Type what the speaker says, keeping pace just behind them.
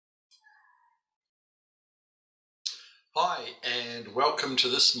Hi, and welcome to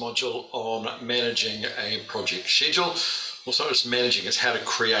this module on managing a project schedule. Well, not just managing, it's how to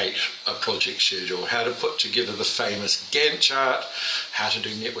create a project schedule, how to put together the famous Gantt chart, how to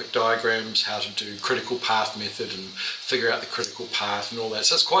do network diagrams, how to do critical path method and figure out the critical path and all that.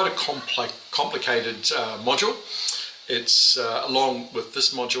 So it's quite a complicated module. It's along with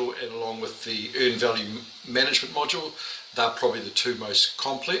this module and along with the earned value management module, they're probably the two most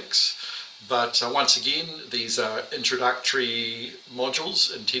complex. But once again, these are introductory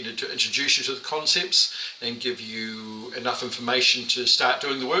modules intended to introduce you to the concepts and give you enough information to start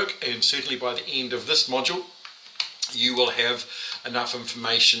doing the work. And certainly by the end of this module, you will have enough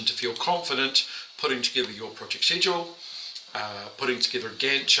information to feel confident putting together your project schedule, putting together a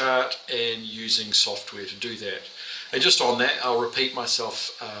Gantt chart, and using software to do that. And just on that, I'll repeat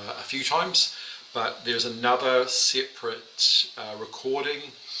myself a few times, but there's another separate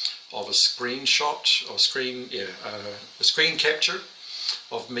recording of a screenshot or a screen capture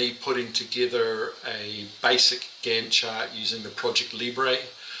of me putting together a basic Gantt chart using the Project Libre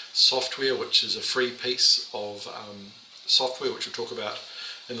software, which is a free piece of software which we'll talk about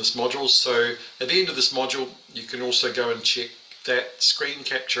in this module. So at the end of this module, you can also go and check that screen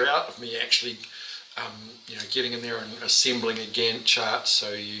capture out of me actually getting in there and assembling a Gantt chart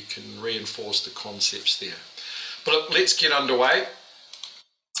so you can reinforce the concepts there. But look, let's get underway.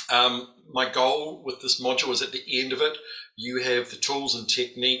 My goal with this module is at the end of it, you have the tools and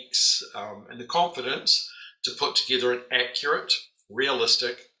techniques and the confidence to put together an accurate,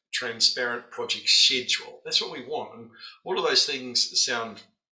 realistic, transparent project schedule. That's what we want. And all of those things sound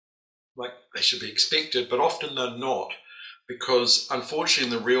like they should be expected, but often they're not, because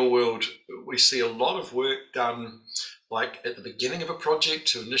unfortunately in the real world, we see a lot of work done like at the beginning of a project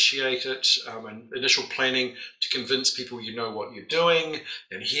to initiate it, and initial planning to convince people you know what you're doing,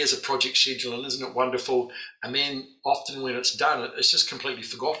 and here's a project schedule, and isn't it wonderful? And then often when it's done, it's just completely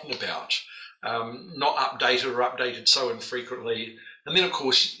forgotten about, not updated or updated so infrequently. And then of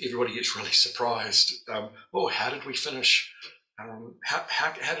course, everybody gets really surprised. Oh, how did we finish?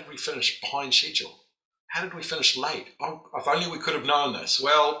 How did we finish behind schedule? How did we finish late? Oh, if only we could have known this.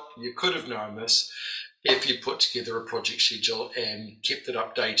 Well, you could have known this if you put together a project schedule and kept it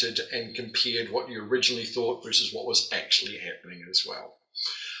updated and compared what you originally thought versus what was actually happening as well.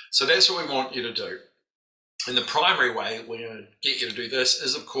 So that's what we want you to do. And the primary way we're going to get you to do this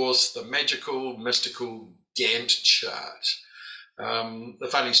is, of course, the magical, mystical Gantt chart. The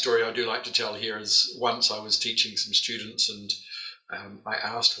funny story I do like to tell here is once I was teaching some students and I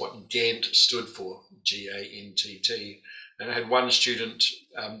asked what Gantt stood for, G-A-N-T-T. And I had one student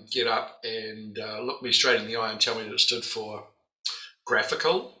get up and look me straight in the eye and tell me that it stood for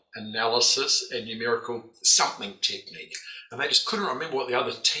graphical, analysis, and numerical something technique. And they just couldn't remember what the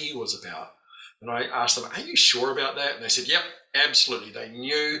other T was about. And I asked them, are you sure about that? And they said, yep, absolutely. They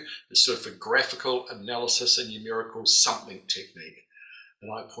knew it stood for graphical, analysis, and numerical something technique.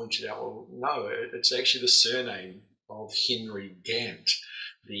 And I pointed out, well, no, it's actually the surname of Henry Gantt,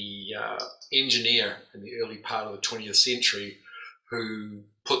 the engineer in the early part of the 20th century who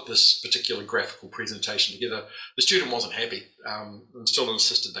put this particular graphical presentation together. The student wasn't happy and still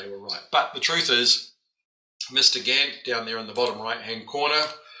insisted they were right. But the truth is, Mr. Gantt down there in the bottom right-hand corner,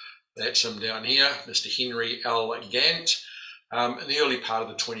 that's him down here, Mr. Henry L. Gantt, in the early part of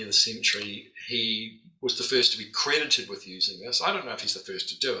the 20th century, he was the first to be credited with using this. I don't know if he's the first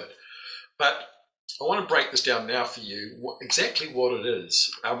to do it, but I want to break this down now for you, exactly what it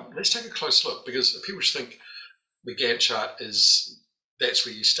is. Let's take a close look, because people just think the Gantt chart is, that's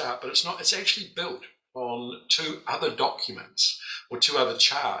where you start, but it's not. It's actually built on two other documents or two other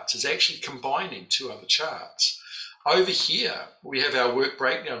charts. It's actually combining two other charts. Over here, we have our work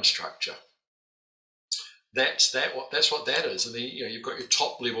breakdown structure. That's what that is. And then you've got your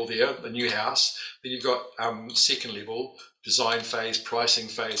top level there, the new house. Then you've got second level, design phase, pricing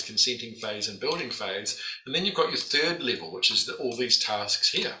phase, consenting phase, and building phase. And then you've got your third level, which is all these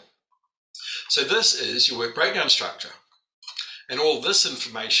tasks here. So this is your work breakdown structure. And all this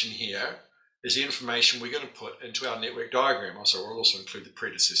information here is the information we're going to put into our network diagram. Also, we'll also include the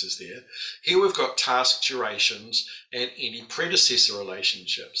predecessors there. Here we've got task durations and any predecessor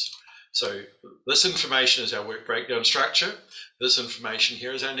relationships. So this information is our work breakdown structure. This information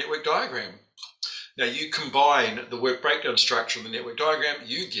here is our network diagram. Now you combine the work breakdown structure and the network diagram,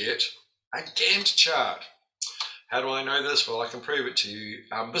 you get a Gantt chart. How do I know this? Well, I can prove it to you.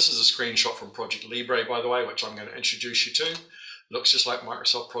 This is a screenshot from Project Libre, by the way, which I'm going to introduce you to. Looks just like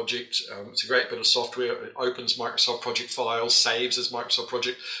Microsoft Project. It's a great bit of software. It opens Microsoft Project files, saves as Microsoft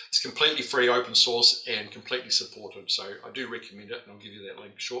Project. It's completely free, open source, and completely supported. So I do recommend it, and I'll give you that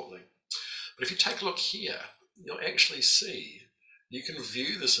link shortly. But if you take a look here, you'll actually see you can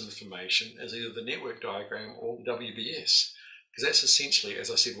view this information as either the network diagram or the WBS, because that's essentially,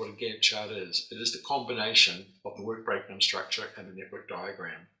 as I said, what a Gantt chart is. It is the combination of the work breakdown structure and the network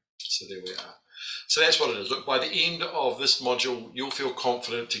diagram. So there we are. So that's what it is. Look, by the end of this module, you'll feel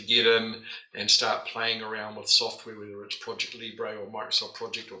confident to get in and start playing around with software, whether it's Project Libre or Microsoft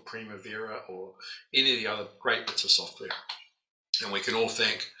Project or Primavera or any of the other great bits of software. And we can all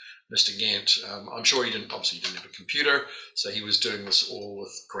thank Mr. Gantt. I'm sure he didn't have a computer, so he was doing this all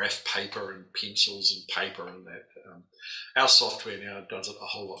with graph paper and pencils and paper and that. Our software now does it a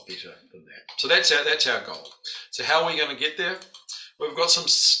whole lot better than that. So that's our goal. So how are we going to get there? We've got some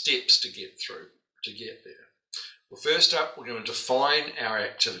steps to get through to get there. Well, first up, we're going to define our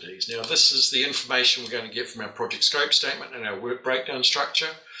activities. Now, this is the information we're going to get from our project scope statement and our work breakdown structure.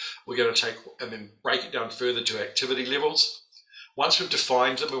 We're going to take and then break it down further to activity levels. Once we've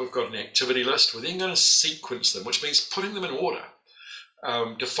defined them and we've got an activity list, we're then going to sequence them, which means putting them in order,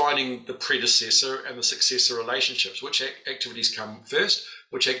 defining the predecessor and the successor relationships. Which activities come first,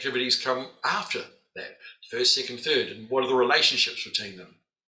 which activities come after that, first, second, third, and what are the relationships between them.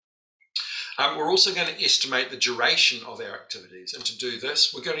 We're also going to estimate the duration of our activities, and to do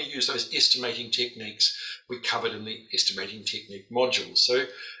this, we're going to use those estimating techniques we covered in the estimating technique modules. So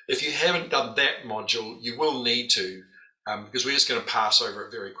if you haven't done that module, you will need to, because we're just going to pass over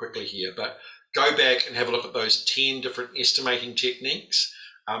it very quickly here, but go back and have a look at those 10 different estimating techniques,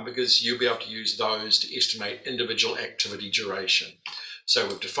 because you'll be able to use those to estimate individual activity duration. So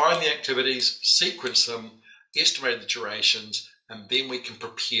we've defined the activities, sequenced them, estimated the durations, and then we can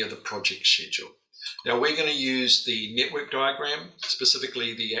prepare the project schedule. Now we're going to use the network diagram,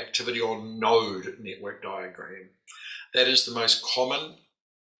 specifically the activity on node network diagram. That is the most common.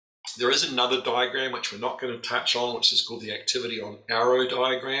 There is another diagram which we're not going to touch on, which is called the activity on arrow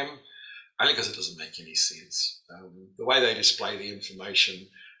diagram, only because it doesn't make any sense. The way they display the information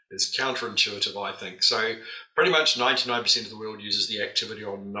is counterintuitive, I think. So pretty much 99% of the world uses the activity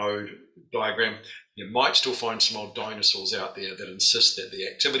on node diagram. You might still find some old dinosaurs out there that insist that the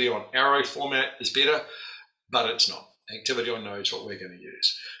activity on arrow format is better, but it's not. Activity on node is what we're going to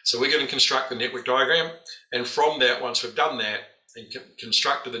use. So we're going to construct the network diagram, and from that, once we've done that and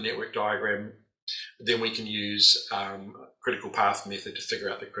constructed the network diagram, then we can use critical path method to figure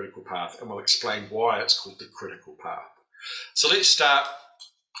out the critical path, and we'll explain why it's called the critical path. So let's start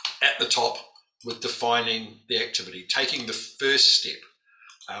at the top with defining the activity, taking the first step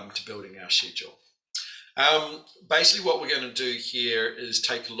to building our schedule. Basically what we're going to do here is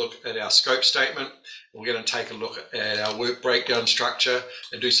take a look at our scope statement. We're going to take a look at our work breakdown structure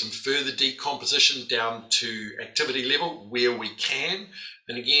and do some further decomposition down to activity level where we can.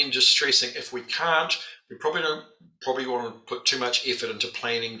 And again, just stressing, if we can't, we probably don't want to put too much effort into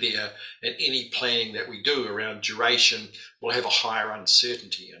planning there, and any planning that we do around duration will have a higher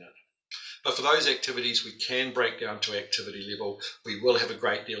uncertainty in it. But for those activities we can break down to activity level, we will have a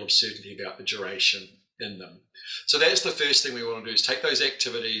great deal of certainty about the duration in them. So that's the first thing we want to do, is take those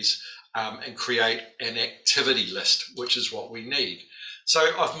activities and create an activity list, which is what we need. So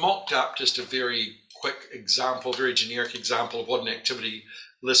I've mocked up just a very quick example, very generic example of what an activity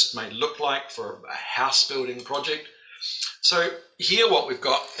list may look like for a house building project. So here what we've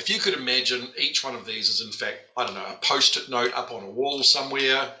got, if you could imagine each one of these is in fact, I don't know, a post-it note up on a wall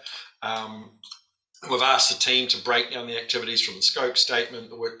somewhere. We've asked the team to break down the activities from the scope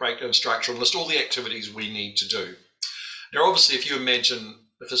statement, the work breakdown structure, and list all the activities we need to do. Now, obviously, if you imagine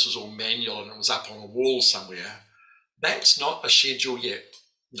if this was all manual and it was up on a wall somewhere, that's not a schedule yet.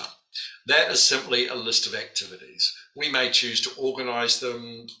 No, that is simply a list of activities. We may choose to organize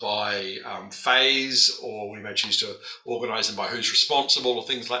them by phase, or we may choose to organize them by who's responsible or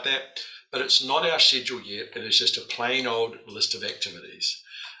things like that, but it's not our schedule yet. It is just a plain old list of activities.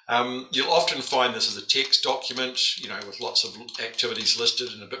 You'll often find this as a text document, you know, with lots of activities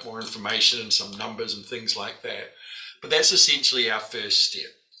listed and a bit more information and some numbers and things like that. But that's essentially our first step.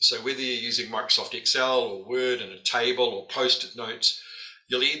 So whether you're using Microsoft Excel or Word and a table or post-it notes,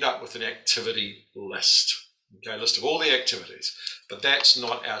 you'll end up with an activity list, okay, a list of all the activities. But that's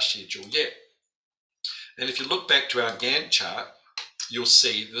not our schedule yet. And if you look back to our Gantt chart, you'll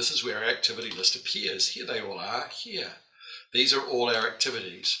see this is where our activity list appears. Here they all are, here. These are all our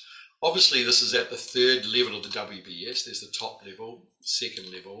activities. Obviously, this is at the third level of the WBS. There's the top level,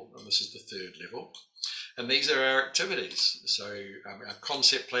 second level, and this is the third level. And these are our activities. So our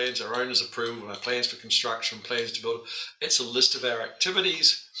concept plans, our owner's approval, our plans for construction, plans to build. It's a list of our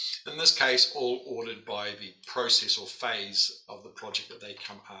activities. In this case, all ordered by the process or phase of the project that they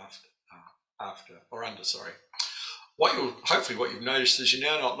come after, or under, sorry. hopefully what you've noticed is you're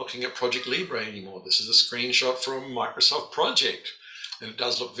now not looking at Project Libre anymore. This is a screenshot from Microsoft Project, and it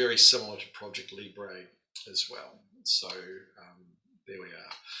does look very similar to Project Libre as well. So there we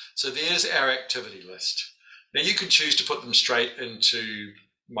are. So there's our activity list. Now you can choose to put them straight into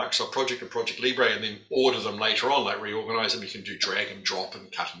Microsoft Project or Project Libre and then order them later on, like reorganize them. You can do drag and drop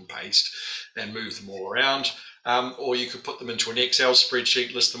and cut and paste and move them all around. Or you could put them into an Excel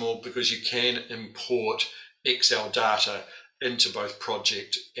spreadsheet, list them all, because you can import Excel data into both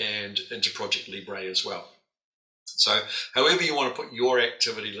Project and into Project Libre as well. So however you want to put your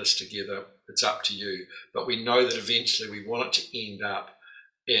activity list together, it's up to you. But we know that eventually we want it to end up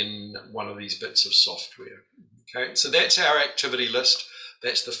in one of these bits of software. Okay, so that's our activity list.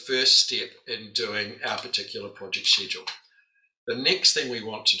 That's the first step in doing our particular project schedule. The next thing we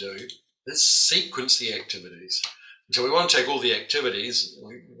want to do is sequence the activities. So we want to take all the activities,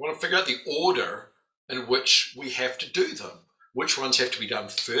 we want to figure out the order in which we have to do them. Which ones have to be done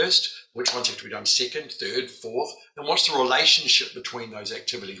first, which ones have to be done second, third, fourth, and what's the relationship between those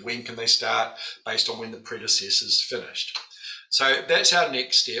activities? When can they start based on when the predecessor's finished? So that's our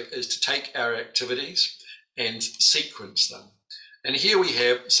next step, is to take our activities and sequence them. And here we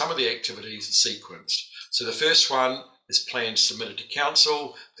have some of the activities sequenced. So the first one is planned submitted to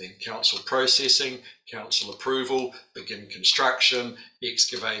council, then council processing, council approval, begin construction,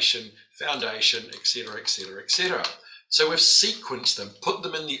 excavation, foundation, etc., etc., etc. So we've sequenced them, put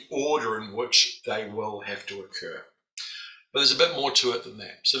them in the order in which they will have to occur. But there's a bit more to it than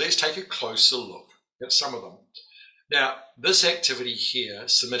that. So let's take a closer look at some of them. Now, this activity here,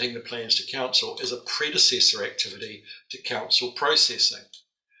 submitting the plans to council, is a predecessor activity to council processing.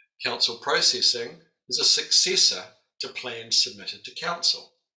 Council processing is a successor to plans submitted to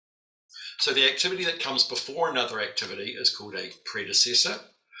council. So the activity that comes before another activity is called a predecessor.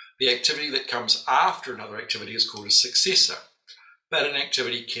 The activity that comes after another activity is called a successor, but an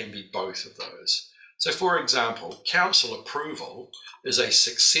activity can be both of those. So for example, council approval is a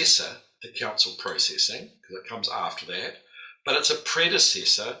successor to council processing, because it comes after that, but it's a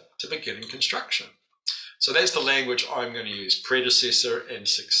predecessor to beginning construction. So that's the language I'm going to use, predecessor and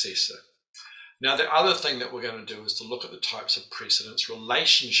successor. Now the other thing that we're going to do is to look at the types of precedence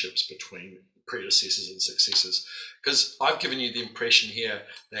relationships between predecessors and successors, because I've given you the impression here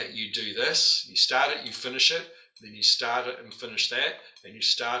that you do this, you start it, you finish it, then you start it and finish that, and you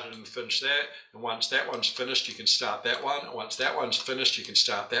start it and finish that, and once that one's finished you can start that one, and once that one's finished you can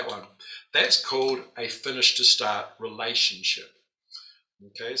start that one. That's called a finish to start relationship.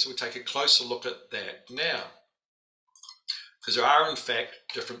 Okay, so we'll take a closer look at that now, because there are in fact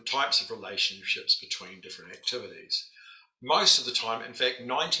different types of relationships between different activities. Most of the time, in fact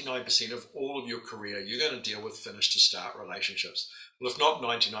 99% of all of your career, you're going to deal with finish to start relationships. Well, if not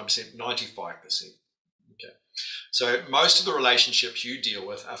 99%, 95%. Okay. So most of the relationships you deal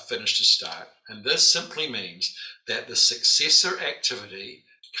with are finish to start, and this simply means that the successor activity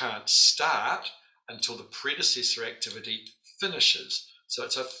can't start until the predecessor activity finishes. So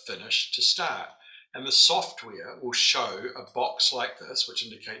it's a finish to start. And the software will show a box like this, which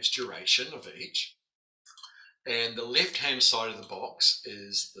indicates duration of each. And the left-hand side of the box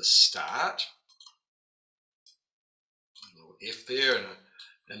is the start, a little F there,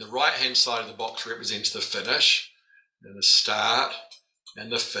 and the right-hand side of the box represents the finish, and the start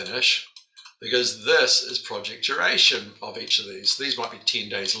and the finish, because this is project duration of each of these. These might be 10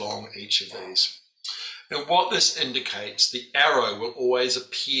 days long, each of these. And what this indicates, the arrow will always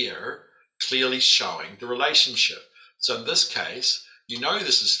appear clearly showing the relationship. So in this case, you know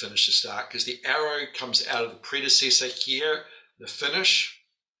this is finish to start because the arrow comes out of the predecessor here, the finish,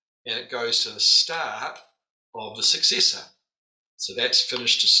 and it goes to the start of the successor. So that's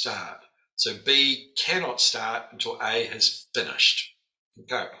finish to start. So B cannot start until A has finished.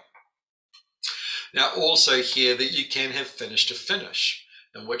 Okay. Now also here that you can have finish to finish,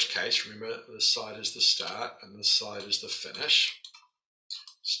 in which case, remember, this side is the start and this side is the finish.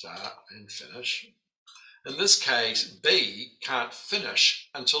 Start and finish. In this case, B can't finish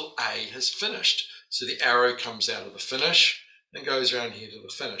until A has finished. So the arrow comes out of the finish and goes around here to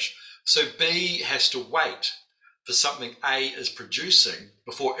the finish. So B has to wait for something A is producing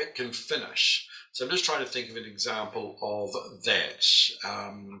before it can finish. So I'm just trying to think of an example of that.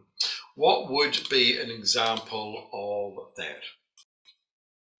 What would be an example of that?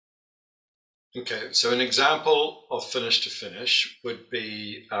 Okay, so an example of finish to finish would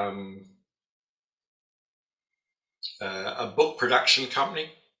be a book production company,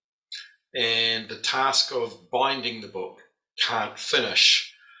 and the task of binding the book can't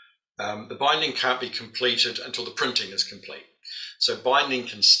finish. The binding can't be completed until the printing is complete. So binding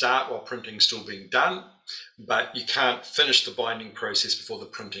can start while printing is still being done. but you can't finish the binding process before the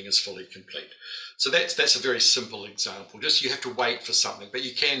printing is fully complete. So that's a very simple example. Just you have to wait for something, but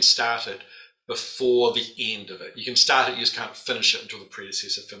you can start it before the end of it. You can start it, you just can't finish it until the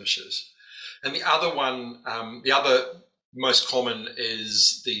predecessor finishes. And the other one, the other most common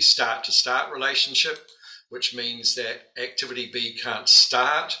is the start to start relationship, which means that activity B can't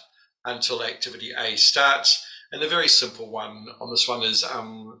start until activity A starts. And the very simple one on this one is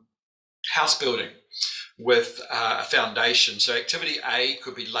house building with a foundation. So activity A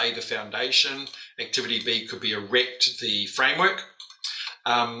could be lay the foundation, activity B could be erect the framework.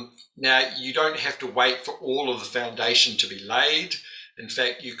 Now, you don't have to wait for all of the foundation to be laid. In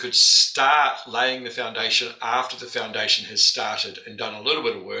fact, you could start laying the foundation after the foundation has started and done a little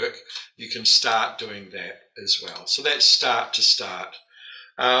bit of work. You can start doing that as well. So that's start to start.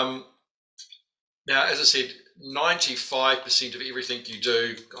 Now, as I said, 95% of everything you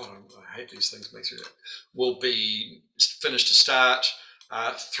do, God, I hate these things, makes me will be finish to start.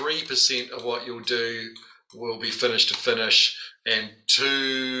 3% of what you'll do will be finish to finish, and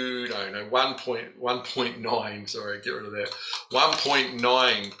 1.9, sorry, get rid of that.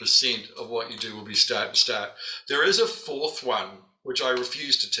 1.9% of what you do will be start to start. There is a fourth one, which I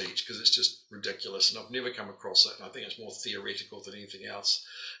refuse to teach because it's just ridiculous and I've never come across it, and I think it's more theoretical than anything else.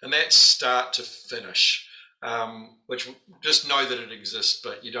 And that's start to finish, which just know that it exists,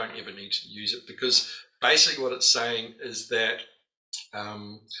 but you don't ever need to use it, because basically what it's saying is that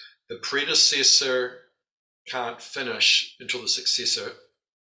the predecessor can't finish until the successor,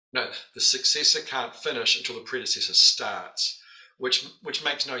 the successor can't finish until the predecessor starts, which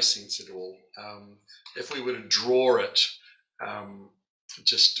makes no sense at all. If we were to draw it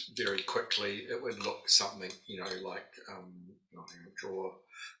just very quickly, it would look something, like, draw.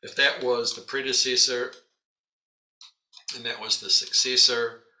 If that was the predecessor and that was the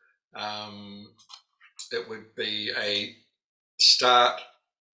successor, it would be a start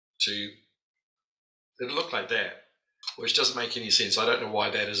to, it'd look like that, which doesn't make any sense. I don't know why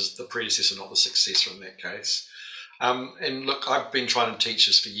that is the predecessor, not the successor in that case. And look, I've been trying to teach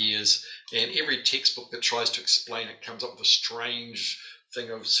this for years, and every textbook that tries to explain it comes up with a strange thing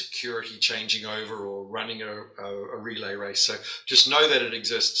of security changing over or running a relay race. So just know that it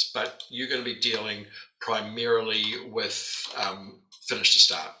exists, but you're going to be dealing primarily with finish to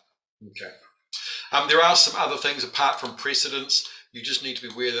start. Okay. There are some other things apart from precedence. You just need to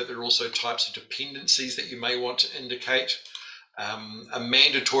be aware that there are also types of dependencies that you may want to indicate. A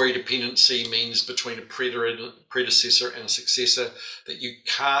mandatory dependency means between a predecessor and a successor that you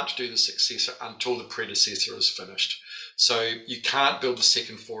can't do the successor until the predecessor is finished. So you can't build the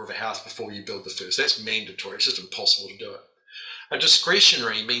second floor of a house before you build the first. That's mandatory. It's just impossible to do it. A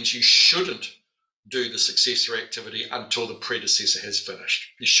discretionary means you shouldn't do the successor activity until the predecessor has finished.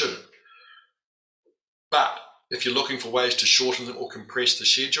 You shouldn't. But if you're looking for ways to shorten or compress the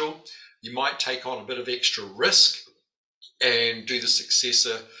schedule, you might take on a bit of extra risk and do the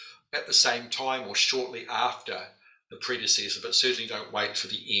successor at the same time or shortly after the predecessor, but certainly don't wait for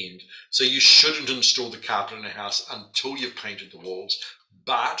the end. So you shouldn't install the carpet in a house until you've painted the walls.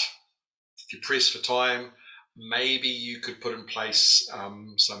 But if you press for time, maybe you could put in place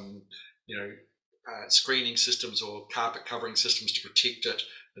some, screening systems or carpet covering systems to protect it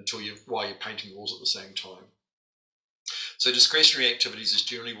while you're painting the walls at the same time. So discretionary activities is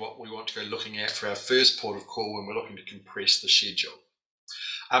generally what we want to go looking at for our first port of call when we're looking to compress the schedule.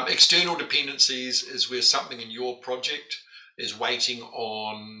 External dependencies is where something in your project is waiting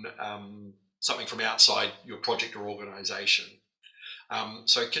on something from outside your project or organisation.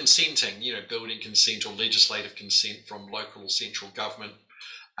 So consenting, building consent or legislative consent from local or central government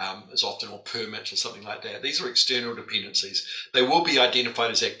is often, or permits or something like that. These are external dependencies. They will be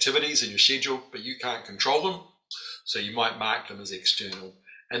identified as activities in your schedule, but you can't control them. So you might mark them as external.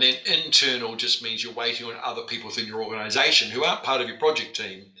 And then internal just means you're waiting on other people within your organisation who aren't part of your project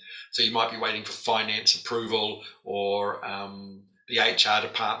team. So you might be waiting for finance approval or the HR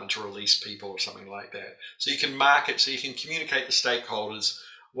department to release people or something like that. So you can mark it, so you can communicate to stakeholders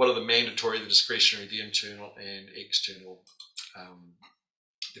what are the mandatory, the discretionary, the internal and external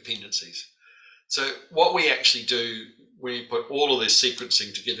dependencies. So what we actually do when we put all of this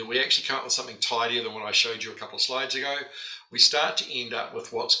sequencing together, we actually come up with something tidier than what I showed you a couple of slides ago. We start to end up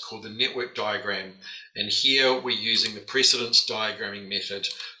with what's called the network diagram. And here we're using the precedence diagramming method,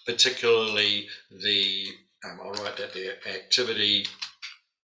 particularly the, I'll write that there, activity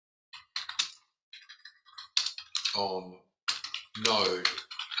on node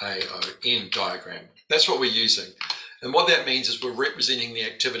AON diagram. That's what we're using. And what that means is we're representing the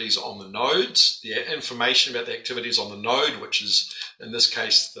activities on the nodes, the information about the activities on the node, which is in this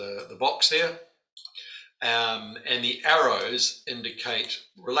case the box there. and the arrows indicate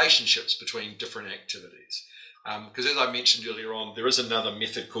relationships between different activities. Because as I mentioned earlier on, there is another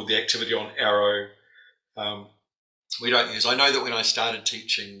method called the activity on arrow. We don't use. I know that when I started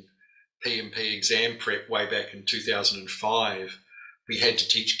teaching P&P exam prep way back in 2005, we had to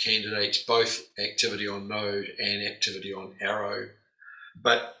teach candidates both activity on node and activity on arrow.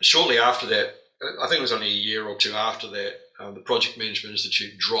 But shortly after that, I think it was only a year or two after that, the Project Management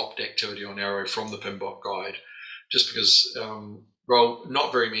Institute dropped activity on arrow from the PMBOK guide, just because, well,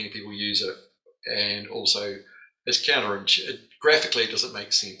 not very many people use it, and also it's counterintuitive. Graphically, it doesn't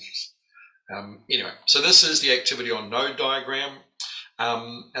make sense. Anyway, so this is the activity on node diagram,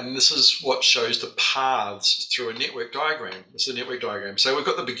 and this is what shows the paths through a network diagram. This is a network diagram. So we've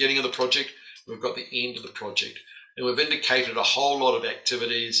got the beginning of the project, we've got the end of the project, and we've indicated a whole lot of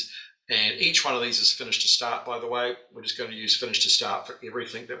activities, and each one of these is finish to start, by the way. We're just going to use finish to start for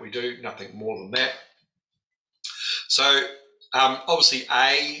everything that we do, nothing more than that. So obviously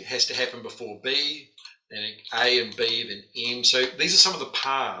A has to happen before B, then A and B, then N. So these are some of the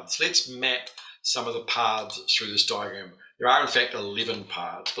paths. Let's map some of the paths through this diagram. There are in fact 11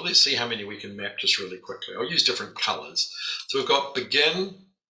 paths, but let's see how many we can map just really quickly. I'll use different colors. So we've got begin,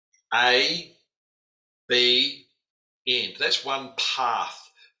 A, B, end. That's one path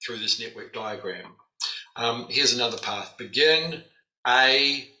through this network diagram. Here's another path. Begin,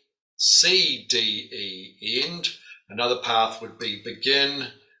 A, C, D, E, end. Another path would be begin,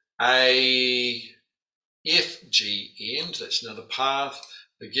 A, F, G, end. That's another path.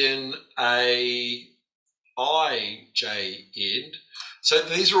 Begin, A, I, J, end. So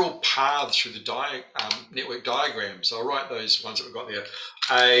these are all paths through the network diagram. So I'll write those ones that we've got there.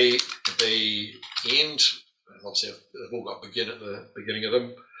 A, B, end. Obviously, they've all got begin at the beginning of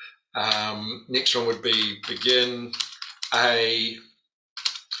them. Next one would be begin, A,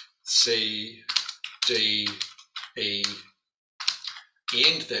 C, D, E,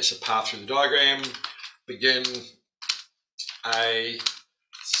 end. That's a path through the diagram. Begin, A,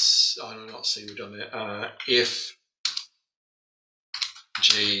 not C, we've done that. F,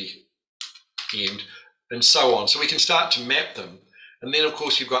 G, end, and so on. So we can start to map them. And then, of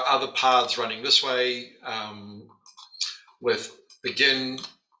course, you've got other paths running this way with begin,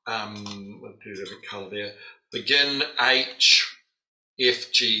 we'll do a different color there. Begin H,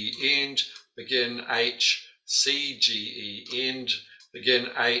 F, G, end. Begin H, C, G, E, end. Begin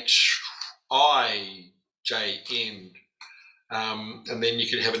H, I, J, end. And then you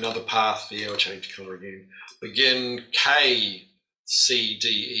could have another path there. I'll change color again. Begin K, C,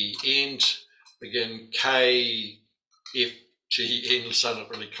 D, E, end. Begin K, F, G, end. It's not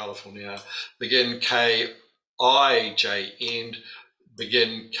really colourful now. Begin K, I, J, end.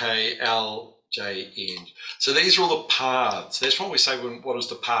 Begin K, L, J, end. So these are all the paths. That's what we say when what is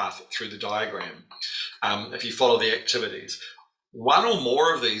the path through the diagram, if you follow the activities. One or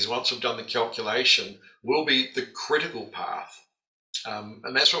more of these, once we've done the calculation, will be the critical path.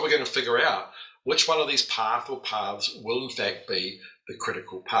 And that's what we're going to figure out. Which one of these paths will in fact be the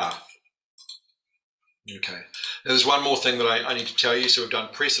critical path. Okay, now there's one more thing that I need to tell you. So we've done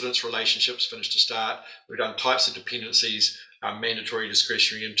precedence, relationships, finish to start. We've done types of dependencies, mandatory,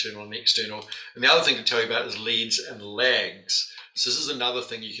 discretionary, internal, and external. And the other thing to tell you about is leads and lags. So this is another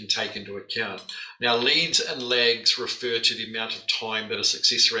thing you can take into account. Now, leads and lags refer to the amount of time that a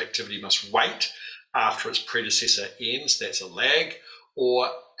successor activity must wait after its predecessor ends. That's a lag. Or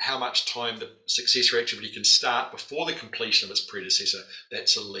how much time the successor activity can start before the completion of its predecessor.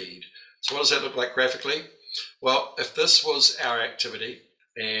 That's a lead. So what does that look like graphically? Well, if this was our activity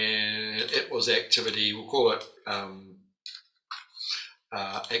and it was activity, we'll call it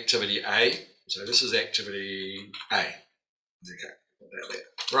activity A. So this is activity A. Okay,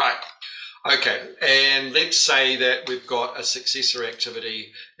 right. Okay, and let's say that we've got a successor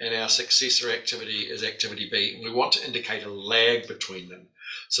activity and our successor activity is activity B, and we want to indicate a lag between them.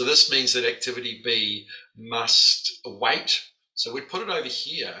 So this means that activity B must wait. So we'd put it over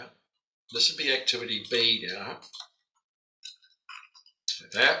here. This would be activity B now,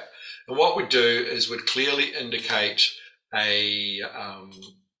 like that. And what we'd do is we'd clearly indicate a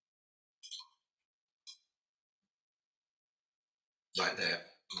like that.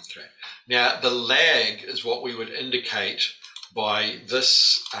 Okay. Now the lag is what we would indicate by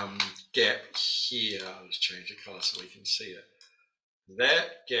this gap here. I'll just change the color so we can see it.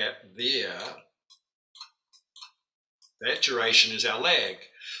 That gap there, that duration is our lag.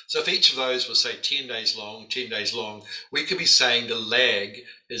 So if each of those was say 10 days long, 10 days long, we could be saying the lag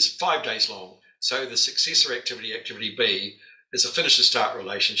is 5 days long. So the successor activity, activity B, is a finish to start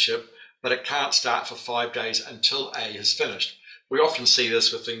relationship, but it can't start for 5 days until A has finished. we often see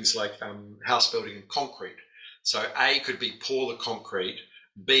this with things like house building and concrete. So A could be pour the concrete,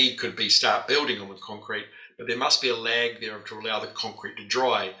 B could be start building on the concrete, but there must be a lag there to allow the concrete to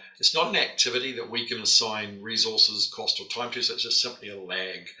dry. It's not an activity that we can assign resources, cost, or time to, so it's just simply a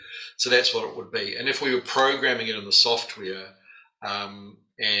lag. So that's what it would be. And if we were programming it in the software,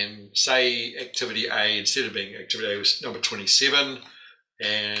 and say activity A, instead of being activity A was number 27,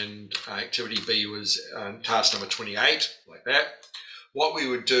 and activity B was task number 28, like that, what we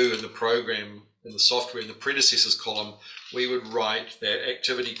would do in the program, in the software, in the predecessors column, we would write that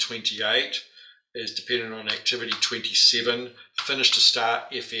activity 28 is dependent on activity 27, finish to start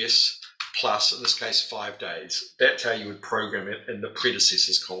FS, plus, in this case, 5 days. That's how you would program it in the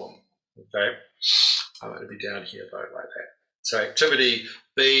predecessors column. Okay, it'll be down here though, like that. So activity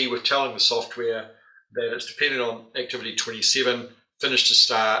B, we're telling the software that it's dependent on activity 27, finish to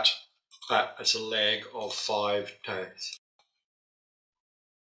start, but it's a lag of 5 days.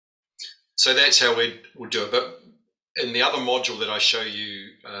 So that's how we'll do it. But in the other module that I show you,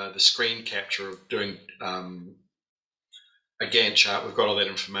 the screen capture of doing a Gantt chart, we've got all that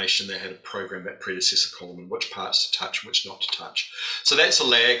information there, how to program that predecessor column and which parts to touch and which not to touch. So that's a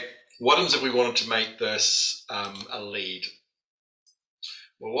lag. What happens if we wanted to make this a lead?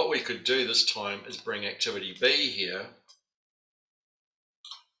 Well, what we could do this time is bring activity B here.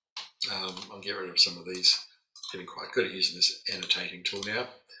 I'll get rid of some of these. Getting quite good at using this annotating tool now.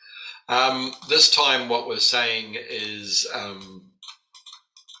 This time what we're saying is, I'll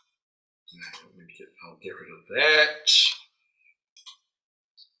get rid of that.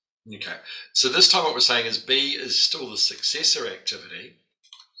 Okay, so this time what we're saying is B is still the successor activity,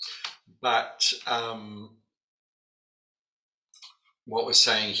 but what we're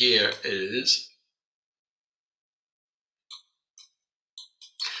saying here is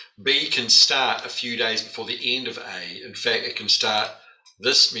B can start a few days before the end of A. In fact, it can start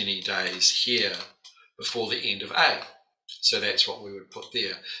this many days here before the end of A. So that's what we would put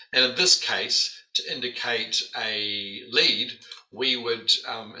there. And in this case, to indicate a lead, we would,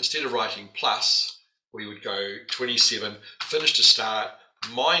 instead of writing plus, we would go 27, finish to start,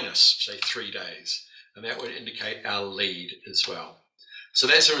 minus, say, 3 days. And that would indicate our lead as well. So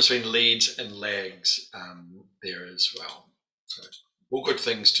that's the difference between leads and lags there as well. So all good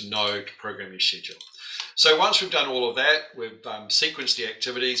things to know to program your schedule. So once we've done all of that, we've sequenced the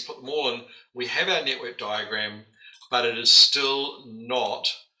activities, put them all in, we have our network diagram, but it is still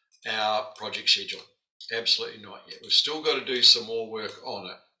not our project schedule. Absolutely not yet. We've still got to do some more work on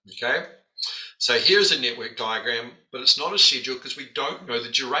it, okay? So here's a network diagram, but it's not a schedule because we don't know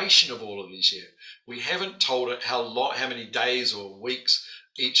the duration of all of these yet. We haven't told it how many days or weeks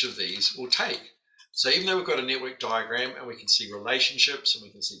each of these will take. So even though we've got a network diagram and we can see relationships and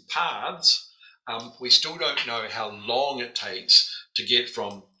we can see paths, we still don't know how long it takes to get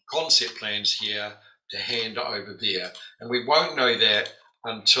from concept plans here to hand over there. And we won't know that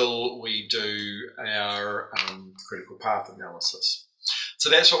until we do our critical path analysis. So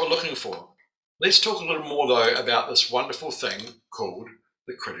that's what we're looking for. Let's talk a little more though about this wonderful thing called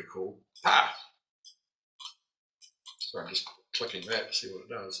the critical path. So I'm just clicking that to see what it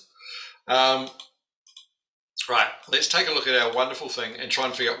does. Right, let's take a look at our wonderful thing and try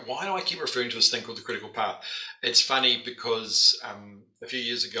and figure out, why do I keep referring to this thing called the critical path? It's funny because a few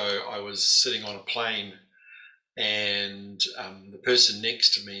years ago I was sitting on a plane and the person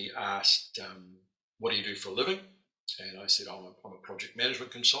next to me asked, what do you do for a living? And I said, I'm a project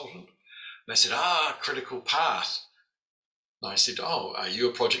management consultant. And they said, critical path. And I said, oh, are you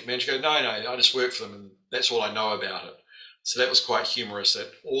a project manager? Go, no, I just work for them and that's all I know about it. So that was quite humorous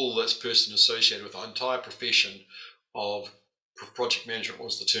that all this person associated with the entire profession of project management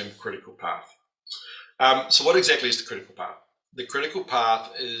was the term critical path. So what exactly is the critical path? The critical path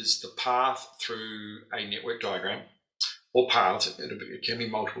is the path through a network diagram, or paths, it can be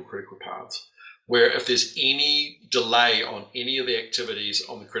multiple critical paths, where if there's any delay on any of the activities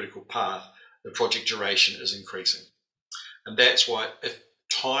on the critical path, the project duration is increasing. And that's why, if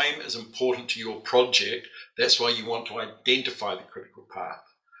time is important to your project, that's why you want to identify the critical path.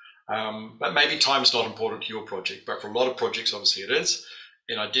 But maybe time is not important to your project, but for a lot of projects, obviously it is.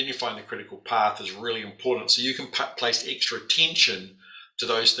 And identifying the critical path is really important. So you can place extra attention to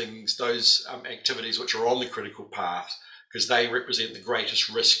those things, those activities which are on the critical path, because they represent the greatest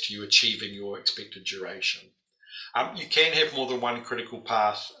risk to you achieving your expected duration. You can have more than one critical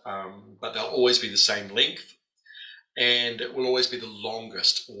path, but they'll always be the same length. And it will always be the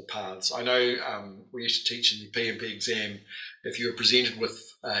longest of the paths. I know we used to teach in the PMP exam, if you were presented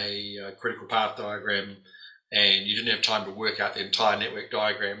with a critical path diagram and you didn't have time to work out the entire network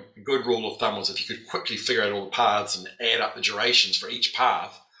diagram, a good rule of thumb was if you could quickly figure out all the paths and add up the durations for each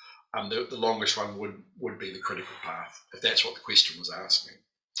path, the longest one would be the critical path, if that's what the question was asking.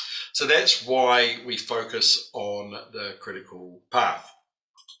 So that's why we focus on the critical path.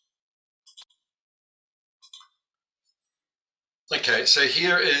 Okay, so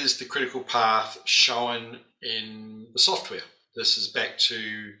here is the critical path shown in the software. This is back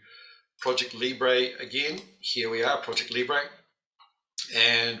to Project Libre again. Here we are, Project Libre.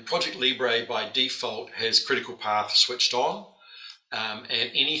 And Project Libre by default has critical path switched on.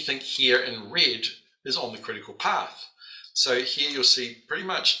 And anything here in red is on the critical path. So here you'll see pretty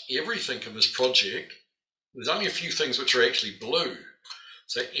much everything in this project. There's only a few things which are actually blue.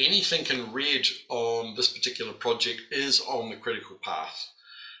 So anything in red on this particular project is on the critical path.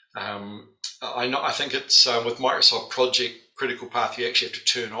 I think it's with Microsoft Project Critical Path you actually have to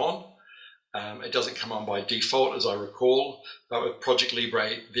turn on. It doesn't come on by default, as I recall, but with Project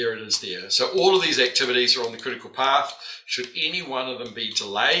Libre, there it is there. So all of these activities are on the critical path. Should any one of them be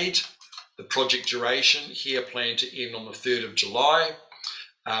delayed, the project duration, here planned to end on the 3rd of July,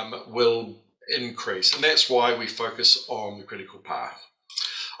 will increase. And that's why we focus on the critical path.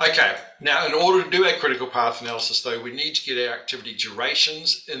 Okay, now in order to do our critical path analysis though, we need to get our activity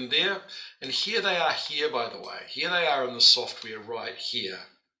durations in there. And here they are here, by the way. Here they are in the software right here.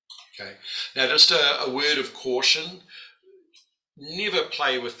 Okay, now just a word of caution, never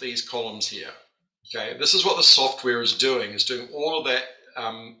play with these columns here. Okay, this is what the software is doing all of that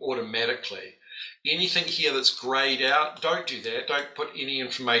automatically. Anything here that's grayed out, don't do that. Don't put any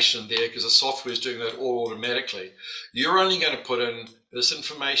information in there because the software is doing that all automatically. You're only going to put in this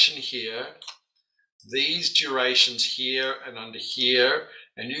information here, these durations here and under here,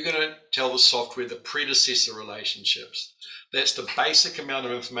 and you're going to tell the software the predecessor relationships. That's the basic amount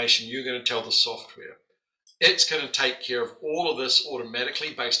of information you're going to tell the software. It's going to take care of all of this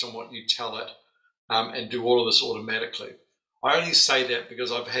automatically based on what you tell it and do all of this automatically. I only say that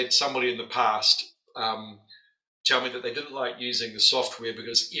because I've had somebody in the past tell me that they didn't like using the software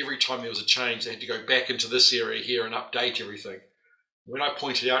because every time there was a change, they had to go back into this area here and update everything. When I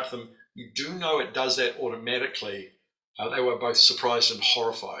pointed out to them, you do know it does that automatically, they were both surprised and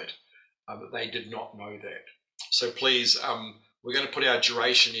horrified that they did not know that. So please, we're going to put our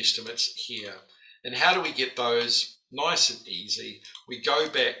duration estimates here. And how do we get those? Nice and easy. We go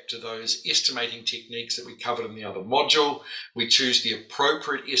back to those estimating techniques that we covered in the other module. We choose the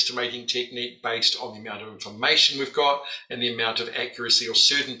appropriate estimating technique based on the amount of information we've got and the amount of accuracy or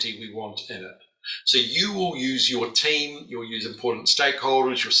certainty we want in it. So you will use your team, you'll use important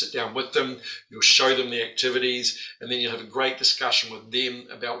stakeholders, you'll sit down with them, you'll show them the activities, and then you'll have a great discussion with them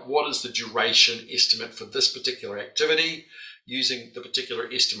about what is the duration estimate for this particular activity using the particular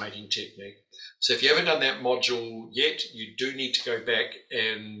estimating technique. So if you haven't done that module yet, you do need to go back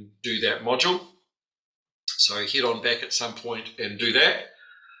and do that module. So head on back at some point and do that.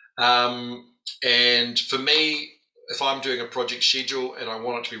 And for me, if I'm doing a project schedule and I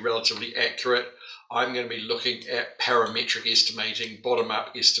want it to be relatively accurate, I'm going to be looking at parametric estimating,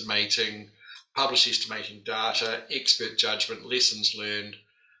 bottom-up estimating, published estimating data, expert judgment, lessons learned,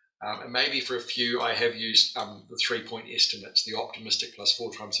 and maybe for a few I have used the 3-point estimates, the optimistic plus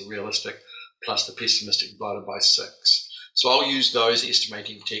 4 times the realistic plus the pessimistic divided by 6. So I'll use those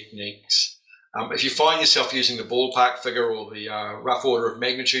estimating techniques. If you find yourself using the ballpark figure or the rough order of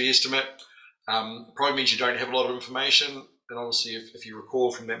magnitude estimate, probably means you don't have a lot of information. And obviously, if you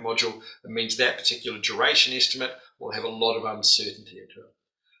recall from that module, it means that particular duration estimate will have a lot of uncertainty into it.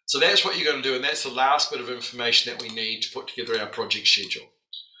 So that's what you're going to do, and that's the last bit of information that we need to put together our project schedule.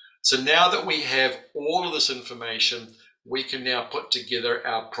 So now that we have all of this information, we can now put together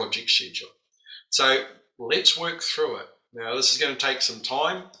our project schedule. So let's work through it. Now, this is going to take some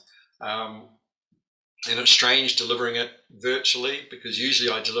time. And it's strange delivering it virtually because usually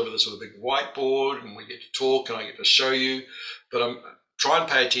I deliver this with a big whiteboard and we get to talk and I get to show you, but I'm trying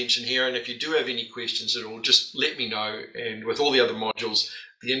to pay attention here. And if you do have any questions at all, just let me know. And with all the other modules,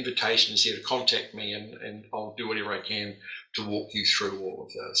 the invitation is here to contact me and I'll do whatever I can to walk you through all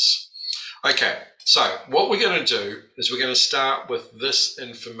of this. Okay, so what we're going to do is we're going to start with this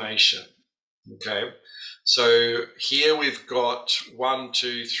information. Okay. So here we've got 1,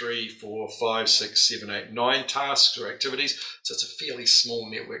 2, 3, 4, 5, 6, 7, 8, 9 tasks or activities. So it's a fairly small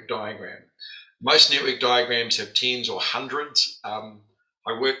network diagram. Most network diagrams have tens or hundreds.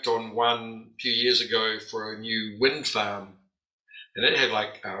 I worked on one a few years ago for a new wind farm, and it had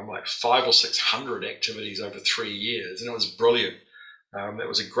like 500 or 600 activities over 3 years, and it was brilliant. That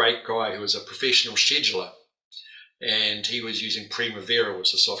was a great guy who was a professional scheduler, and he was using Primavera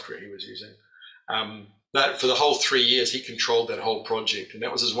was the software he was using. But for the whole 3 years, he controlled that whole project, and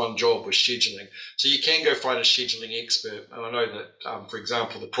that was his one job, was scheduling. So you can go find a scheduling expert. And I know that, for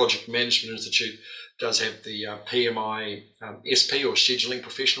example, the Project Management Institute does have the PMI SP, or Scheduling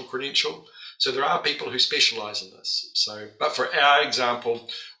Professional Credential. So there are people who specialize in this. So, but for our example,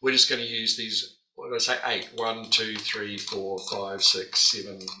 we're just going to use these, what did I say, 8? 1, 2, 3, 4, 5, 6,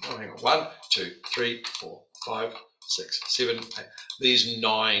 7. Oh, hang on. 1, 2, 3, 4, 5, 6, 7, 8. These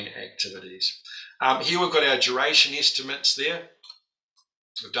 9 activities. Here we've got our duration estimates there.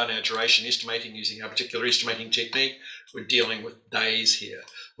 We've done our duration estimating using our particular estimating technique. We're dealing with days here.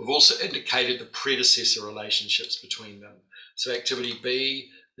 We've also indicated the predecessor relationships between them. So activity B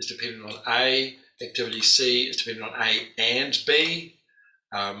is dependent on A, activity C is dependent on A and B,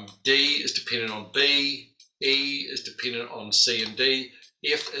 D is dependent on B, E is dependent on C and D,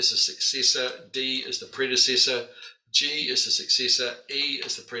 F is the successor, D is the predecessor, G is the successor, E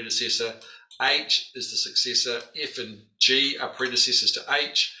is the predecessor, H is the successor, F and G are predecessors to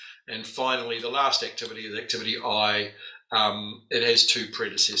H, and finally the last activity is activity I. It has 2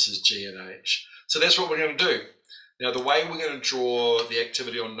 predecessors, G and H. So that's what we're going to do. Now the way we're going to draw the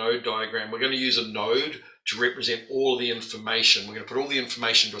activity on node diagram, we're going to use a node to represent all of the information. We're going to put all the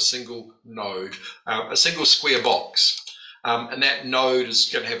information into a single node, a single square box, and that node is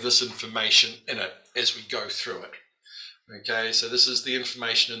going to have this information in it as we go through it. Okay, so this is the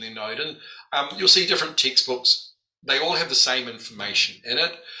information in the node, and you'll see different textbooks. They all have the same information in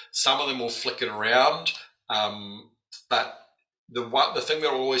it. Some of them will flick it around, but the thing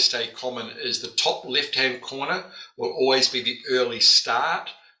that will always stay common is the top left-hand corner will always be the early start,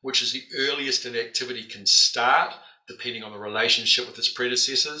 which is the earliest an activity can start, depending on the relationship with its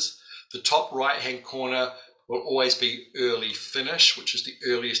predecessors. The top right-hand corner will always be early finish, which is the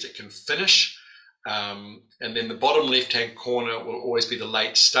earliest it can finish. And then the bottom left-hand corner will always be the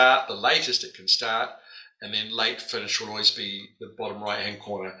late start, the latest it can start, and then late finish will always be the bottom right-hand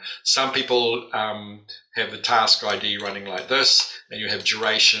corner. Some people have the task ID running like this, and you have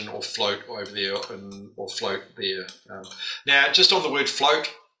duration or float over there, or float there. Now, just on the word float,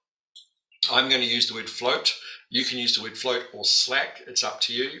 I'm going to use the word float. You can use the word float or slack, it's up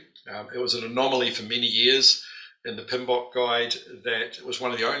to you. It was an anomaly for many years in the PMBOK guide that it was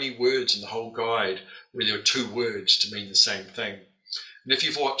one of the only words in the whole guide where there were 2 words to mean the same thing. And if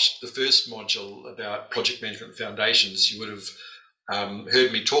you've watched the first module about project management foundations, you would have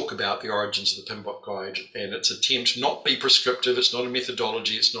heard me talk about the origins of the PMBOK guide and its attempt not be prescriptive. It's not a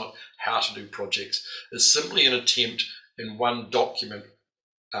methodology. It's not how to do projects. It's simply an attempt in one document,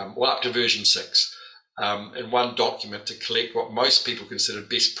 well, up to version 6, in one document to collect what most people consider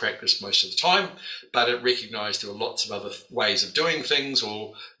best practice most of the time, but it recognized there were lots of other ways of doing things,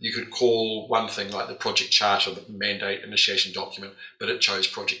 or you could call one thing like the project charter, the mandate initiation document, but it chose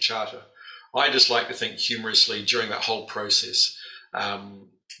project charter. I just like to think humorously during that whole process,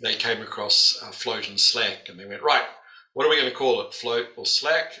 they came across float and slack, and they went, right, what are we going to call it, float or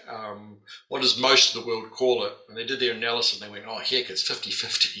slack? What does most of the world call it? And they did their analysis and they went, oh heck, it's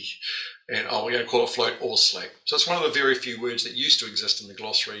 50-50. And oh, we're going to call it float or slack. So it's one of the very few words that used to exist in the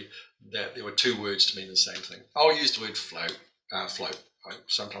glossary that there were 2 words to mean the same thing. I'll use the word float.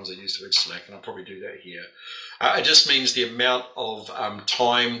 Sometimes I use the word slack, and I'll probably do that here. It just means the amount of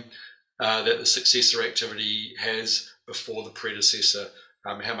time that the successor activity has before the predecessor,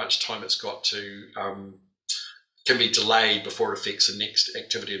 how much time it's got to can be delayed before it affects the next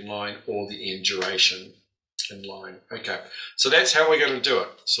activity in line or the end duration in line. Okay, so that's how we're going to do it.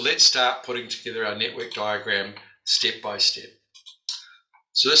 So let's start putting together our network diagram step by step.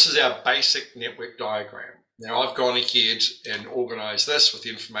 So this is our basic network diagram. Now I've gone ahead and organized this with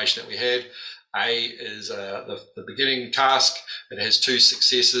the information that we had. A is the beginning task. It has 2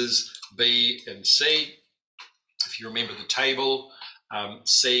 successors, B and C. If you remember the table,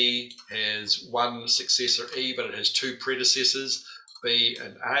 C has 1 successor, E, but it has 2 predecessors, B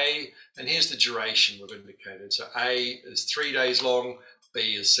and A. And here's the duration we've indicated. So A is 3 days long,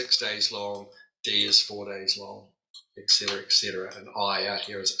 B is 6 days long, D is 4 days long, etc., etc. And I out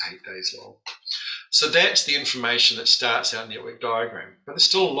here is 8 days long. So that's the information that starts our network diagram. But there's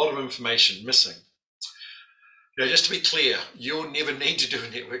still a lot of information missing. Now, just to be clear, you'll never need to do a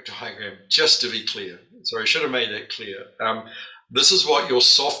network diagram, just to be clear. Sorry, I should have made that clear. This is what your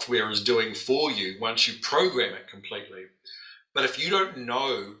software is doing for you once you program it completely. But if you don't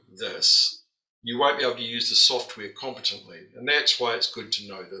know this, you won't be able to use the software competently. And that's why it's good to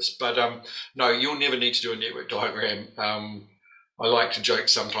know this. But no, you'll never need to do a network diagram. I like to joke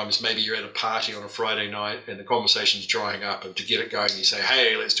sometimes, maybe you're at a party on a Friday night and the conversation's drying up, and to get it going, you say,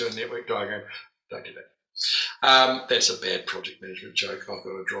 hey, let's do a network diagram. Don't do that. That's a bad project management joke. I've got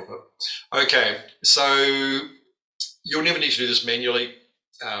to drop it. Okay, so you'll never need to do this manually,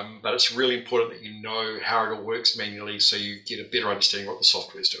 but it's really important that you know how it all works manually so you get a better understanding of what the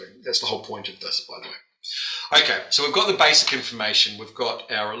software is doing. That's the whole point of this, by the way. Okay, so we've got the basic information. We've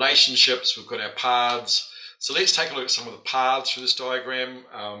got our relationships. We've got our paths. So let's take a look at some of the paths through this diagram.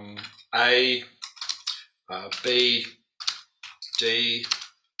 A, B, D,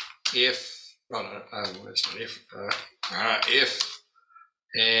 F. Oh no, that's not F. F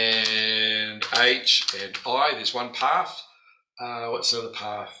and H and I. There's one path. What's another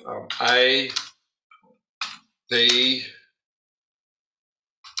path? A, B,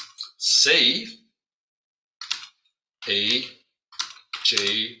 C, E,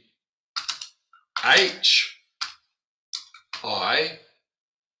 G, H, I.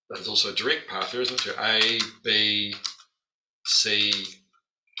 There's also a direct path there, isn't there? A, B, C,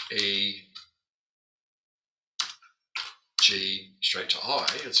 E, G, straight to I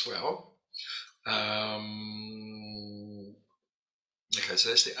as well. Okay, so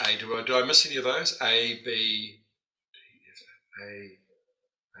that's the A. Do I miss any of those? A, B, A,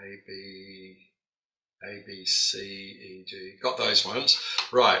 B, C, E, G. Got those ones.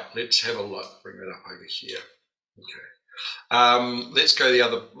 Right, let's have a look. Bring that up over here. Okay. Let's go the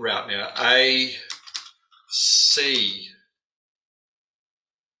other route now. A, C,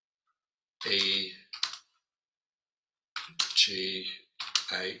 E, G,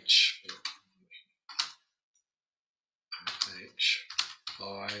 H,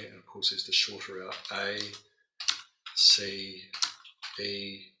 I, and of course there's the shorter route. A, C,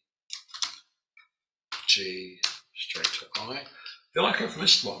 E, G, straight to I. I feel like I've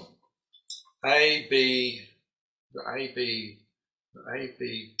missed one. A, B,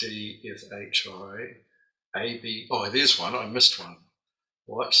 D, F, H, I, A, B, oh, there's one, I missed one.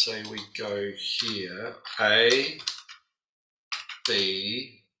 Well, let's say we go here, A,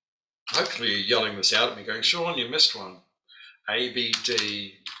 B, hopefully you're yelling this out at me going, Sean, you missed one. A, B,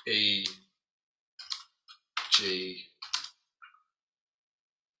 D, E, G,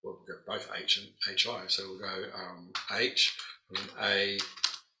 well, we'll go both H and HI, so we'll go H, and then A,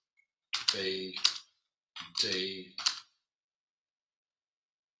 B, D,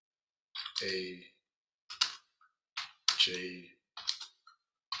 E, G,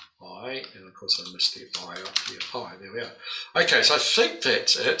 I, and of course I missed the I up here. I, there we are. Okay, so I think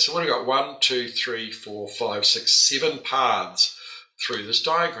that's it. So what have we got? 1, 2, 3, 4, 5, 6, 7 paths through this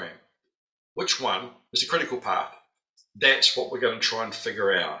diagram. Which one is the critical path? That's what we're going to try and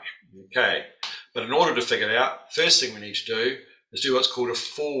figure out. Okay, but in order to figure it out, first thing we need to do is do what's called a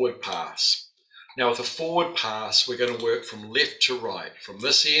forward pass. Now with a forward pass, we're going to work from left to right, from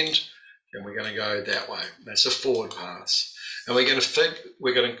this end, and we're going to go that way. That's a forward pass. And we're going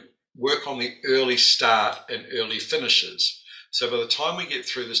to work on the early start and early finishes. So by the time we get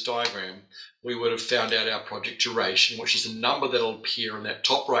through this diagram, we would have found out our project duration, which is the number that will appear in that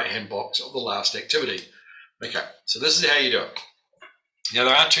top right-hand box of the last activity. Okay, so this is how you do it. Now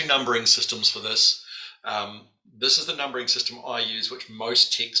there are two numbering systems for this. This is the numbering system I use, which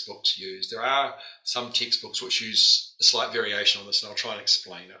most textbooks use. There are some textbooks which use a slight variation on this, and I'll try and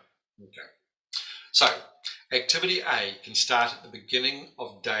explain it. Okay. So, activity A can start at the beginning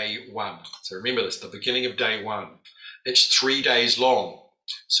of day 1. So remember this, the beginning of day 1. It's 3 days long.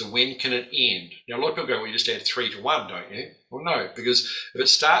 So when can it end? Now a lot of people go, well, you just add 3 to 1, don't you? Well, no, because if it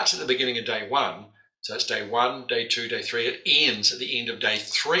starts at the beginning of day 1, so it's day 1, day 2, day 3, it ends at the end of day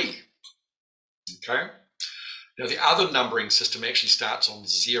 3. Okay? Now the other numbering system actually starts on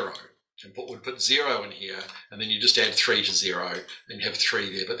 0. And we put 0 in here, and then you just add 3 to 0, and you have 3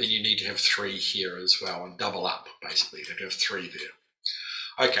 there, but then you need to have 3 here as well, and double up, basically, to have 3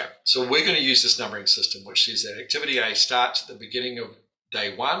 there. Okay, so we're going to use this numbering system, which says that activity A starts at the beginning of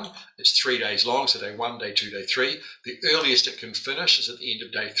day 1. It's 3 days long, so day 1, day 2, day 3. The earliest it can finish is at the end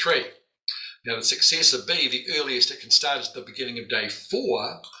of day 3. Now the successor B, the earliest it can start is at the beginning of day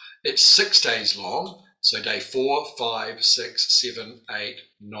 4. It's 6 days long, so day 4, 5, 6, 7, 8,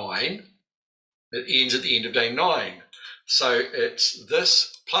 9. It ends at the end of day 9. So it's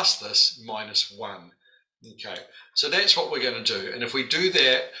this plus this minus 1. Okay, so that's what we're going to do. And if we do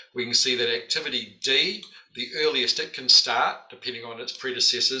that, we can see that activity D, the earliest it can start, depending on its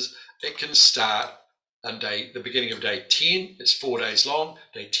predecessors, it can start on the beginning of day 10. It's 4 days long,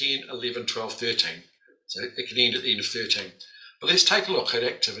 day 10, 11, 12, 13. So it can end at the end of 13. But let's take a look at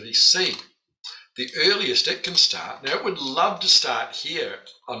activity C. The earliest it can start, now it would love to start here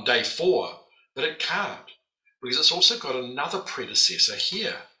on day 4, but it can't, because it's also got another predecessor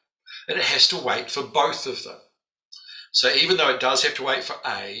here, and it has to wait for both of them. So even though it does have to wait for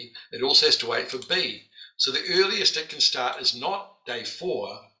A, it also has to wait for B. So the earliest it can start is not day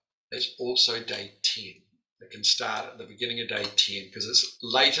 4, it's also day 10. It can start at the beginning of day 10 because its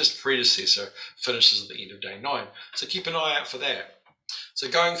latest predecessor finishes at the end of day 9. So keep an eye out for that. So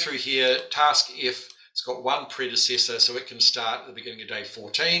going through here, task F, it's got one predecessor, so it can start at the beginning of day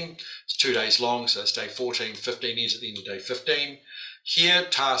 14. It's 2 days long, so it's day 14, 15 ends at the end of day 15. Here,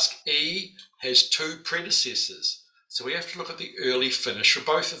 task E has 2 predecessors, so we have to look at the early finish for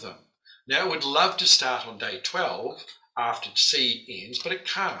both of them. Now, it would love to start on day 12 after C ends, but it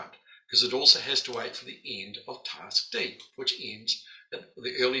can't, because it also has to wait for the end of task D, which ends,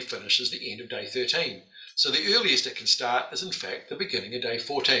 the early finish is the end of day 13. So the earliest it can start is, in fact, the beginning of day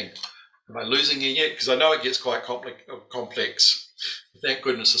 14. Am I losing you yet? Because I know it gets quite complex. Thank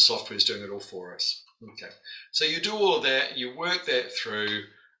goodness the software is doing it all for us. Okay, so you do all of that, you work that through.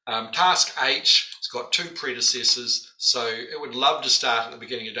 Task H, it's got 2 predecessors, so it would love to start at the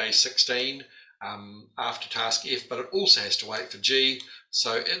beginning of day 16 after task F, but it also has to wait for G,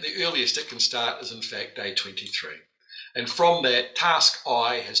 so the earliest it can start is in fact day 23. And from that, task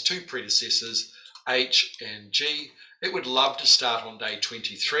I has 2 predecessors, H and G. It would love to start on day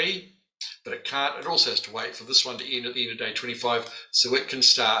 23, but it can't. It also has to wait for this one to end at the end of day 25, so it can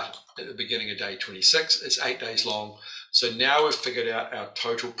start at the beginning of day 26. It's 8 days long. So now we've figured out our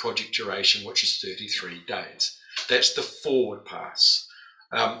total project duration, which is 33 days. That's the forward pass.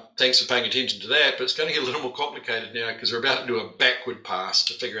 Thanks for paying attention to that, but it's going to get a little more complicated now because we're about to do a backward pass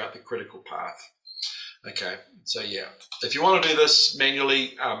to figure out the critical path. Okay, so yeah, if you want to do this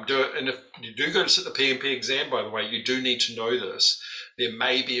manually, do it. And if you do go to sit the PMP exam, by the way, you do need to know this. There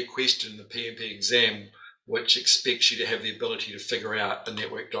may be a question in the PMP exam which expects you to have the ability to figure out a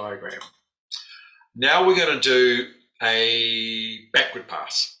network diagram. Now we're going to do a backward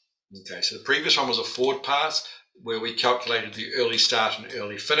pass. Okay, so the previous one was a forward pass where we calculated the early start and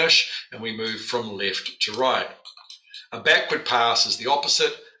early finish, and we moved from left to right. A backward pass is the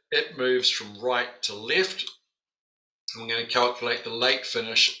opposite. It moves from right to left. And we're going to calculate the late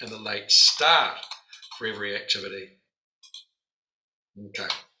finish and the late start for every activity. Okay.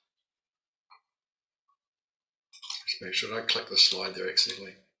 Just make sure I don't click the slide there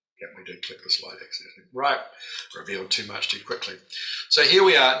accidentally. Yeah, we did click the slide accidentally. Right, revealed too much too quickly. So here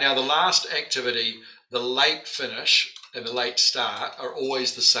we are. Now the last activity, the late finish and the late start are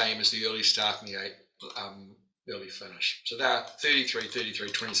always the same as the early start and the early finish. So they're 33, 33,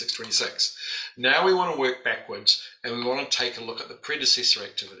 26, 26. Now we want to work backwards and we want to take a look at the predecessor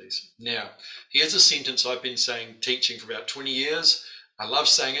activities. Now, here's a sentence I've been saying, teaching for about 20 years. I love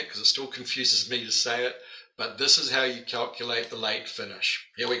saying it because it still confuses me to say it, but this is how you calculate the late finish.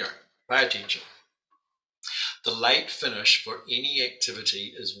 Here we go. Pay attention. The late finish for any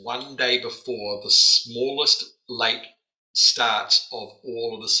activity is 1 day before the smallest late starts of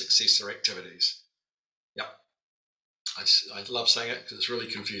all of the successor activities. Yep. I love saying it because it's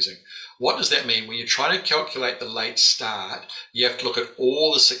really confusing. What does that mean? When you're trying to calculate the late start, you have to look at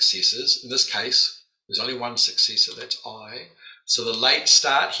all the successors. In this case, there's only one successor, that's I. So the late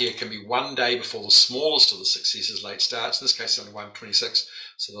start here can be 1 day before the smallest of the successors late starts. In this case, only 126.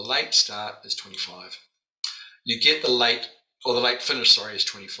 So the late start is 25. You get the late, or the late finish, sorry, is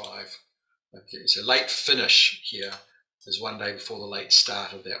 25. Okay, so late finish here is 1 day before the late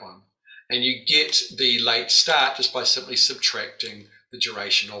start of that one. And you get the late start just by simply subtracting the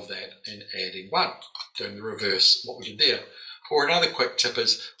duration of that and adding 1, doing the reverse, what we did there. Or another quick tip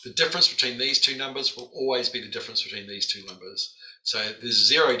is the difference between these two numbers will always be the difference between these two numbers. So there's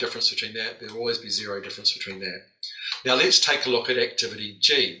 0 difference between that, there will always be 0 difference between that. Now let's take a look at activity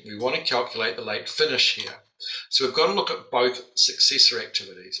G. We want to calculate the late finish here. So we've got to look at both successor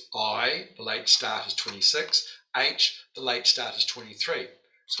activities. I, the late start is 26, H, the late start is 23.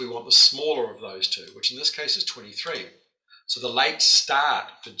 So we want the smaller of those two, which in this case is 23. So the late start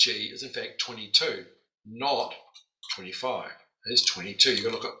for G is in fact 22, not 25. It is 22. You've got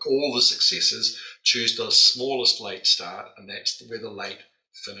to look at all the successors, choose the smallest late start, and that's where the late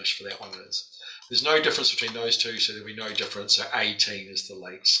finish for that one is. There's no difference between those two, so there'll be no difference. So 18 is the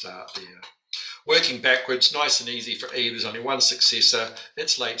late start there. Working backwards, nice and easy for E. There's only one successor.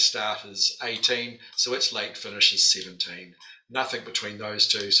 Its late start is 18, so its late finish is 17. Nothing between those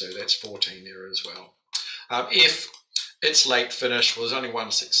two, so that's 14 there as well. F, its late finish, well, there's only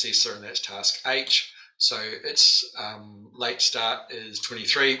one successor, and that's task H. So its late start is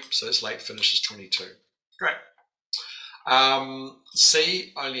 23, so its late finish is 22. Great.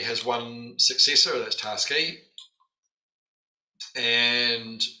 C only has one successor, that's task E.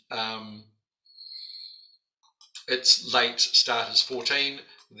 And its late start is 14,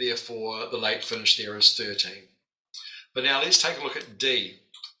 therefore the late finish there is 13. But now let's take a look at D.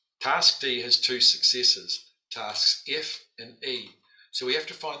 Task D has two successors, tasks F and E. So we have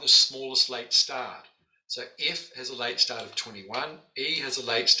to find the smallest late start. So F has a late start of 21, E has a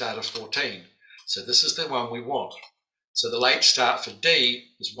late start of 14. So this is the one we want. So the late start for D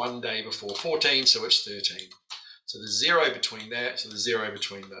is 1 day before 14, so it's 13. So there's 0 between that, so there's 0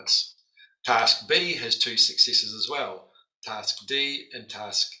 between this. Task B has two successors as well, task D and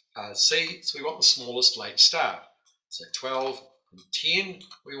task C, so we want the smallest late start. So 12 and 10,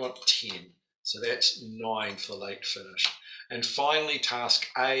 we want 10. So that's 9 for the late finish. And finally, task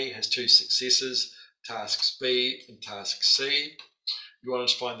A has two successors, tasks B and task C. You want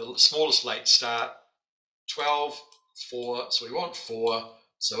to find the smallest late start, 12, 4, so we want 4,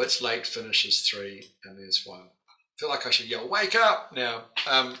 so its late finish is 3, and there's 1. I feel like I should yell, wake up now.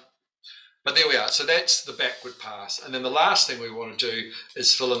 But there we are, so that's the backward pass. And then the last thing we want to do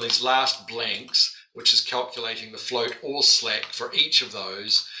is fill in these last blanks, which is calculating the float or slack for each of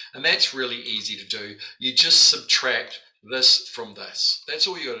those. And that's really easy to do. You just subtract this from this. That's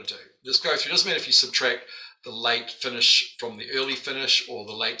all you got to do. Just go through. It doesn't matter if you subtract the late finish from the early finish or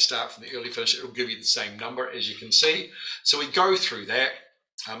the late start from the early finish. It will give you the same number, as you can see. So we go through that.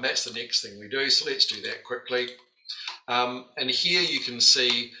 That's the next thing we do. So let's do that quickly. And here you can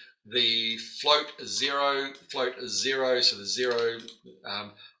see the float is 0, so the 0.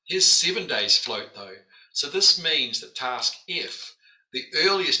 Here's 7 days float though. So this means that task F, the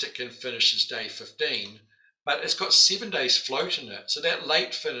earliest it can finish is day 15, but it's got 7 days float in it. So that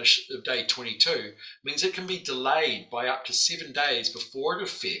late finish of day 22 means it can be delayed by up to 7 days before it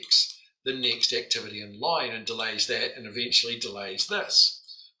affects the next activity in line and delays that and eventually delays this.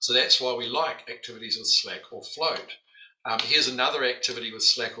 So that's why we like activities with slack or float. Here's another activity with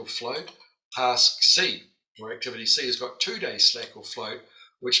slack or float, task C, where activity C has got 2 days slack or float,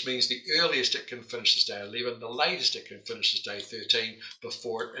 which means the earliest it can finish is day 11, the latest it can finish is day 13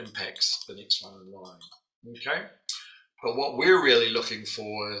 before it impacts the next one in line. Okay, but what we're really looking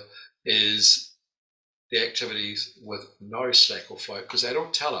for is the activities with no slack or float, because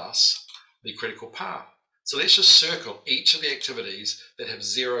that'll tell us the critical path. So let's just circle each of the activities that have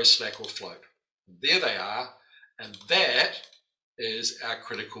 0 slack or float. There they are. And that is our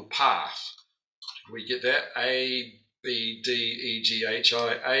critical path. We get that? A, B, D, E, G, H,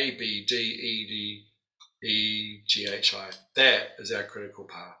 I. A, B, D, E, D, E, G, H, I. That is our critical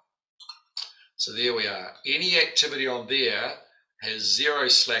path. So there we are. Any activity on there has 0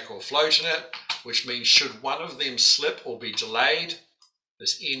 slack or float in it, which means should one of them slip or be delayed,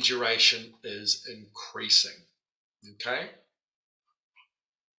 this end duration is increasing. Okay?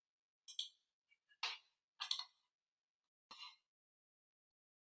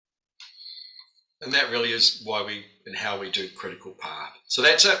 And that really is why we and how we do critical path. So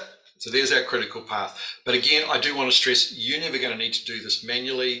that's it. So there's our critical path. But again, I do want to stress, you're never going to need to do this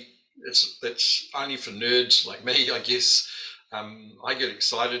manually. That's only for nerds like me, I guess. I get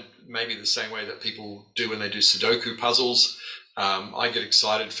excited maybe the same way that people do when they do Sudoku puzzles. I get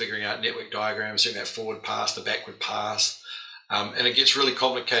excited figuring out network diagrams, doing that forward pass, the backward pass. And it gets really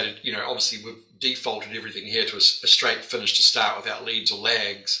complicated. You know, obviously we've defaulted everything here to a straight finish to start without leads or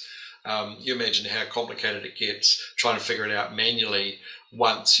lags. You imagine how complicated it gets trying to figure it out manually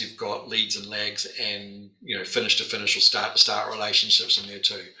once you've got leads and lags and, you know, finish to finish or start to start relationships in there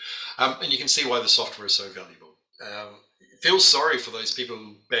too. And you can see why the software is so valuable. Feel sorry for those people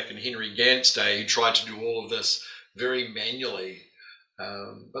back in Henry Gantt's day who tried to do all of this very manually,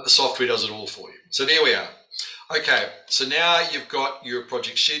 but the software does it all for you. So there we are. Okay, so now you've got your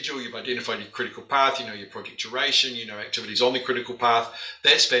project schedule, you've identified your critical path, you know your project duration, you know activities on the critical path.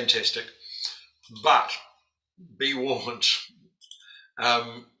 That's fantastic. But be warned.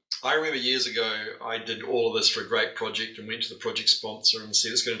 I remember years ago, I did all of this for a great project and went to the project sponsor and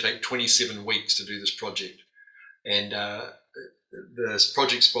said it's going to take 27 weeks to do this project. And the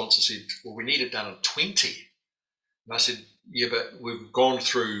project sponsor said, well, we need it done in 20. And I said, yeah, but we've gone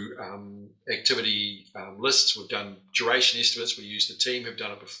through activity lists, we've done duration estimates, we used the team who've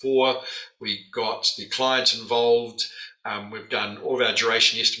done it before, we got the clients involved, we've done all of our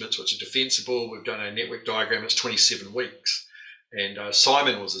duration estimates, which are defensible, we've done a network diagram, it's 27 weeks. And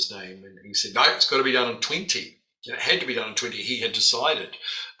Simon was his name, and he said, no, it's got to be done in 20. It had to be done in 20, he had decided,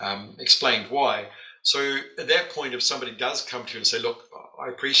 explained why. So at that point, if somebody does come to you and say, look, I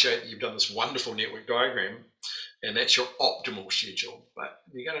appreciate that you've done this wonderful network diagram, and that's your optimal schedule, but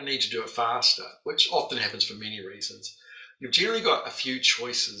you're going to need to do it faster, which often happens for many reasons. You've generally got a few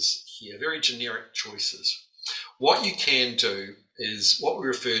choices here, very generic choices. What you can do is what we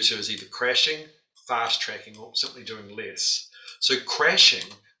refer to as either crashing, fast tracking, or simply doing less. So crashing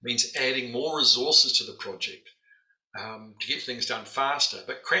means adding more resources to the project. to get things done faster.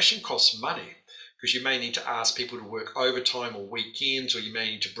 But crashing costs money because you may need to ask people to work overtime or weekends, or you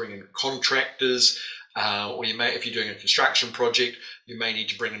may need to bring in contractors, or you may, if you're doing a construction project, you may need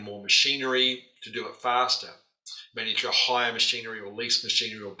to bring in more machinery to do it faster. You may need to hire machinery or lease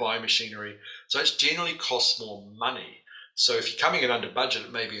machinery or buy machinery. So it generally costs more money. So if you're coming in under budget,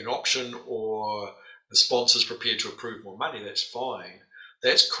 it may be an option, or the sponsor's prepared to approve more money, that's fine.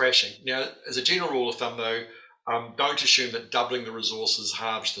 That's crashing. Now, as a general rule of thumb though, don't assume that doubling the resources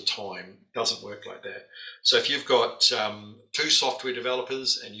halves the time. It doesn't work like that. So if you've got 2 software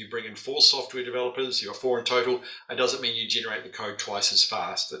developers and you bring in 4 software developers, you've got 4 in total, it doesn't mean you generate the code twice as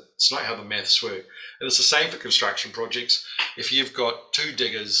fast. It's not how the maths work. And it's the same for construction projects. If you've got 2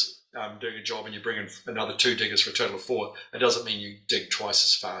 diggers doing a job and you bring in another 2 diggers for a total of 4, it doesn't mean you dig twice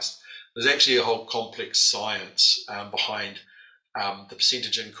as fast. There's actually a whole complex science behind the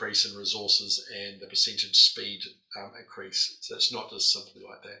percentage increase in resources and the percentage speed increase. So it's not just simply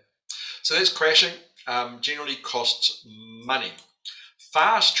like that. So that's crashing. Generally costs money.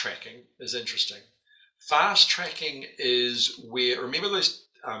 Fast tracking is interesting. Fast tracking is where, remember those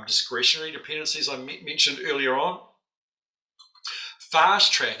discretionary dependencies I mentioned earlier on?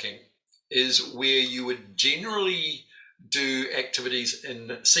 Fast tracking is where you would generally do activities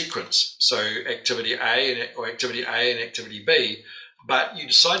in sequence. So activity A or activity A and activity B, but you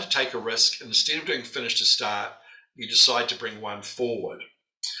decide to take a risk, and instead of doing finish to start, you decide to bring one forward,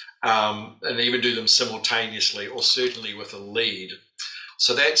 and even do them simultaneously, or certainly with a lead.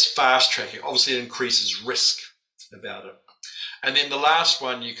 So that's fast tracking. Obviously it increases risk about it. And then the last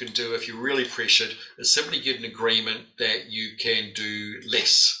one you can do if you're really pressured is simply get an agreement that you can do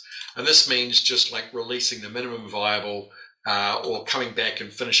less. And this means just like releasing the minimum viable, or coming back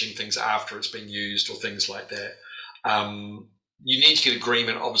and finishing things after it's been used, or things like that. You need to get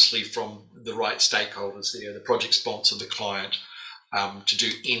agreement, obviously, from the right stakeholders there, the project sponsor, the client, to do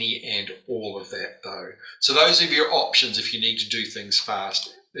any and all of that though. So those are your options if you need to do things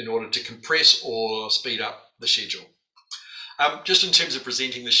fast in order to compress or speed up the schedule. Just in terms of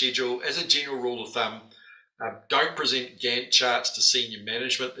presenting the schedule, as a general rule of thumb, don't present Gantt charts to senior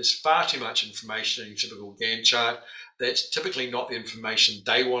management. There's far too much information in a typical Gantt chart. That's typically not the information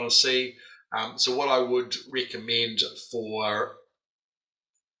they want to see. So what I would recommend for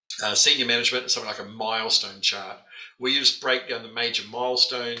senior management is something like a milestone chart, where you just break down the major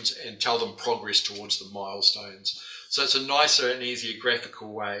milestones and tell them progress towards the milestones. So it's a nicer and easier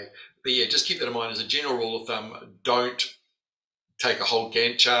graphical way. But yeah, just keep that in mind as a general rule of thumb. Don't take a whole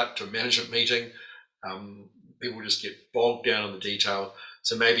Gantt chart to a management meeting. People just get bogged down in the detail.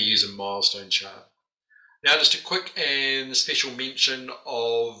 So maybe use a milestone chart. Now, just a quick and special mention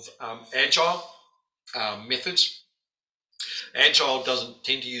of Agile methods. Agile doesn't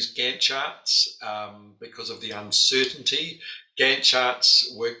tend to use Gantt charts because of the uncertainty. Gantt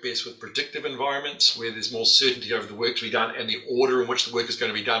charts work best with predictive environments where there's more certainty over the work to be done and the order in which the work is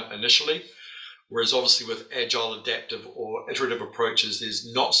going to be done initially. Whereas obviously with agile, adaptive or iterative approaches,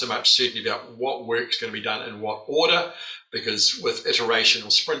 there's not so much certainty about what work is going to be done in what order, because with iteration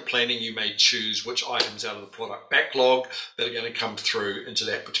or sprint planning, you may choose which items out of the product backlog that are going to come through into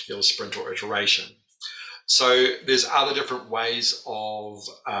that particular sprint or iteration. So there's other different ways of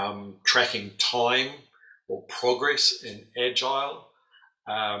tracking time or progress in agile.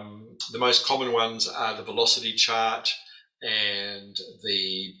 The most common ones are the velocity chart and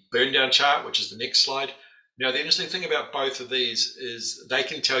the burn down chart, which is the next slide. Now, the interesting thing about both of these is they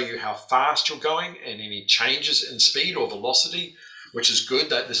can tell you how fast you're going and any changes in speed or velocity, which is good.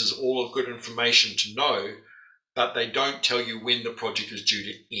 That this is all of good information to know, but they don't tell you when the project is due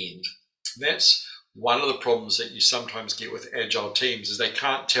to end. That's one of the problems that you sometimes get with agile teams, is they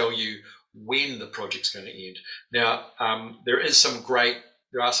can't tell you when the project's going to end. Now, there are some great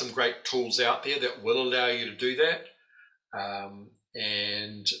tools out there that will allow you to do that.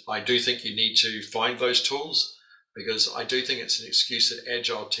 And I do think you need to find those tools, because I do think it's an excuse that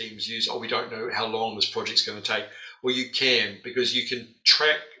agile teams use. Oh, we don't know how long this project's going to take. Well, you can, because you can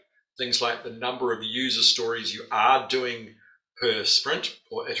track things like the number of user stories you are doing per sprint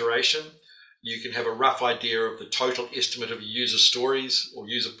or iteration. You can have a rough idea of the total estimate of user stories or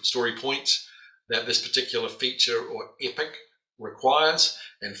user story points that this particular feature or epic requires,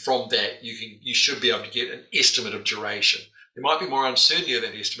 and from that you should be able to get an estimate of duration. There might be more uncertainty of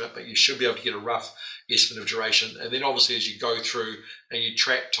that estimate, but you should be able to get a rough estimate of duration. And then obviously as you go through and you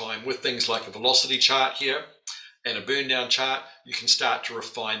track time with things like a velocity chart here and a burn down chart, you can start to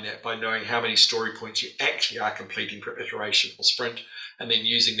refine that by knowing how many story points you actually are completing per iteration or sprint, and then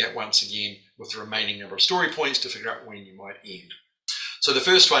using that once again with the remaining number of story points to figure out when you might end. So the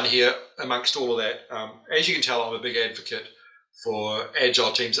first one here, amongst all of that, as you can tell, I'm a big advocate for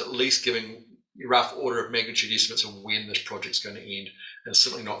agile teams at least giving rough order of magnitude estimates of when this project's going to end, and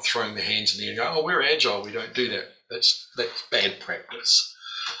simply not throwing their hands in the air and go, oh, we're agile, we don't do that. That's bad practice.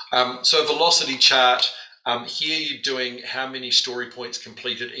 So velocity chart, here you're doing how many story points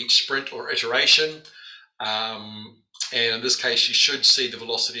completed each sprint or iteration. And in this case, you should see the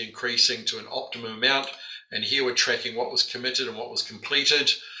velocity increasing to an optimum amount. And here we're tracking what was committed and what was completed.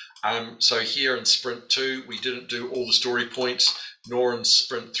 So here in sprint 2, we didn't do all the story points, nor in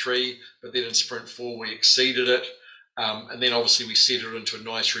sprint 3, but then in sprint 4, we exceeded it. And then obviously we set it into a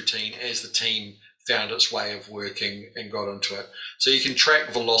nice routine as the team found its way of working and got into it. So you can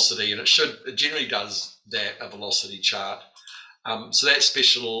track velocity, and it generally does that, a velocity chart. So that's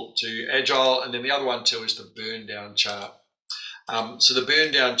special to Agile. And then the other one too is the burn down chart. So the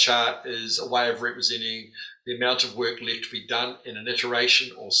burn down chart is a way of representing the amount of work left to be done in an iteration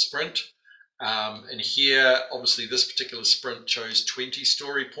or sprint. And here, obviously this particular sprint chose 20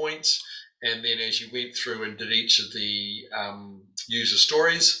 story points. And then as you went through and did each of the user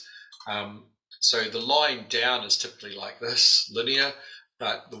stories, so the line down is typically like this, linear,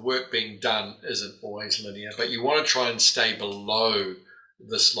 but the work being done isn't always linear. But you want to try and stay below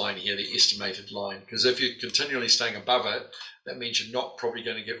this line here, the estimated line, because if you're continually staying above it, that means you're not probably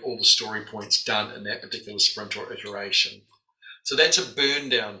going to get all the story points done in that particular sprint or iteration. So that's a burn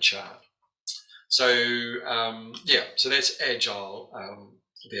down chart. So yeah, so that's Agile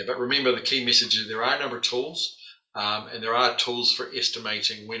there. But remember, the key message is there are a number of tools. And there are tools for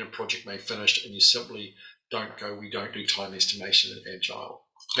estimating when a project may finish, and you simply don't go, we don't do time estimation in Agile.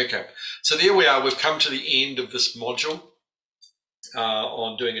 Okay, so there we are. We've come to the end of this module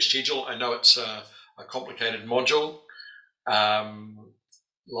on doing a schedule. I know it's a complicated module,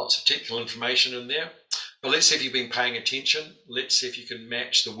 lots of technical information in there, but let's see if you've been paying attention. Let's see if you can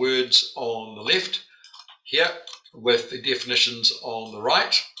match the words on the left here with the definitions on the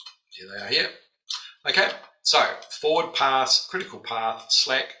right. Here they are here. Okay. So forward pass, critical path,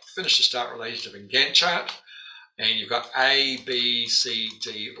 slack, finish to start relationship in Gantt chart, and you've got A, B, C,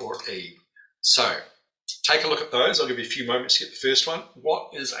 D, or E. So take a look at those. I'll give you a few moments to get the first one. What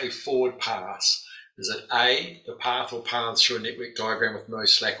is a forward pass? Is it A, the path or paths through a network diagram with no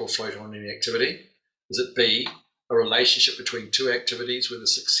slack or float on any activity? Is it B, a relationship between two activities where the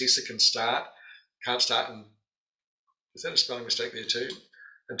successor can't start, and is that a spelling mistake there too?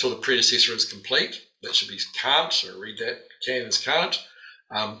 Until the predecessor is complete. That should be can't, so read that, can is can't.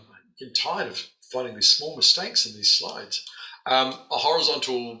 I'm getting tired of finding these small mistakes in these slides. A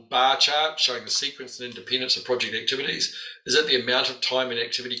horizontal bar chart showing the sequence and independence of project activities. Is it the amount of time an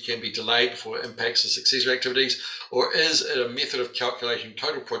activity can be delayed before it impacts the successor activities, or is it a method of calculating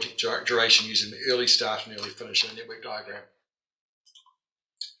total project duration using the early start and early finish in a network diagram?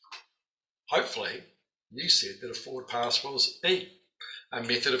 Hopefully, you said that a forward pass was E, a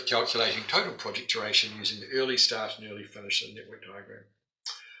method of calculating total project duration using the early start and early finish in the network diagram.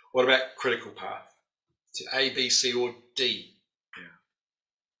 What about critical path? Is it A, B, C, or D?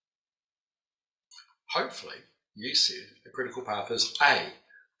 Yeah. Hopefully, you said the critical path is A,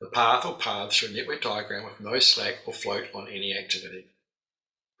 the path or paths through a network diagram with no slack or float on any activity.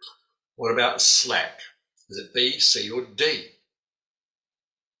 What about slack? Is it B, C, or D?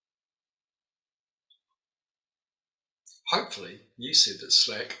 Hopefully, you said that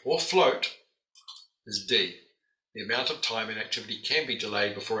slack or float is D. The amount of time an activity can be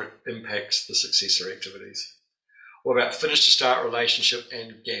delayed before it impacts the successor activities. What about finish to start relationship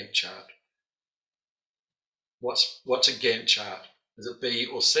and Gantt chart? What's a Gantt chart? Is it B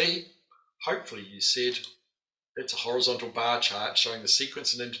or C? Hopefully, you said it's a horizontal bar chart showing the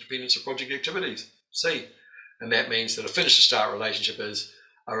sequence and interdependence of project activities. C. And that means that a finish to start relationship is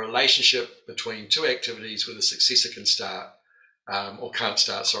a relationship between two activities where the successor can start, or can't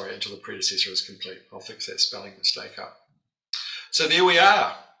start, sorry, until the predecessor is complete. I'll fix that spelling mistake up. So there we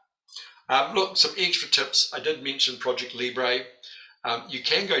are. Look, some extra tips. I did mention Project Libre. You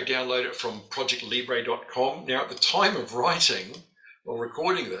can go download it from projectlibre.com. Now, at the time of writing or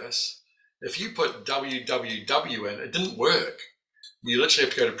recording this, if you put www in, it didn't work. You literally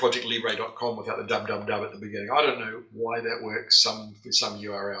have to go to projectlibre.com without the www at the beginning. I don't know why that works with some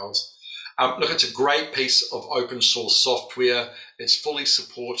URLs. Look, it's a great piece of open source software. It's fully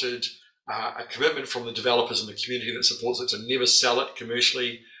supported, a commitment from the developers and the community that supports it to never sell it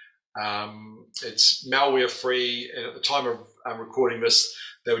commercially. It's malware free, and at the time of recording this,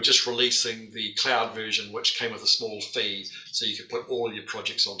 they were just releasing the cloud version, which came with a small fee, so you could put all of your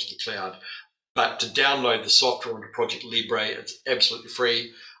projects onto the cloud. But to download the software onto Project Libre, it's absolutely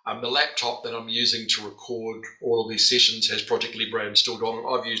free. The laptop that I'm using to record all of these sessions has Project Libre installed on it.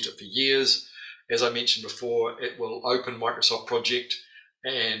 I've used it for years. As I mentioned before, it will open Microsoft Project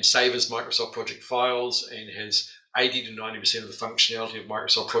and save as Microsoft Project files, and has 80 to 90% of the functionality of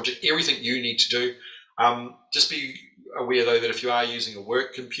Microsoft Project, everything you need to do. Just be aware though that if you are using a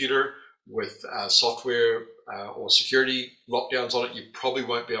work computer with software or security lockdowns on it, you probably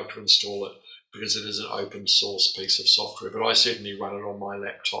won't be able to install it because it is an open source piece of software, but I certainly run it on my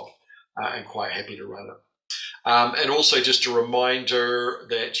laptop and quite happy to run it. And also just a reminder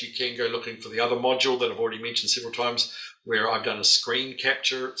that you can go looking for the other module that I've already mentioned several times, where I've done a screen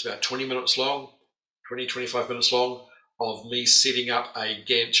capture. It's about 20 minutes long, 20, 25 minutes long, of me setting up a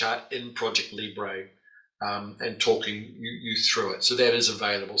Gantt chart in Project Libre and talking you through it. So that is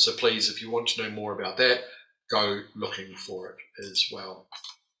available. So please, if you want to know more about that, go looking for it as well,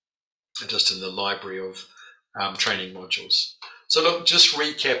 just in the library of training modules. So look, just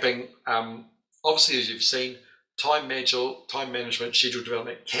recapping, obviously as you've seen, time management, schedule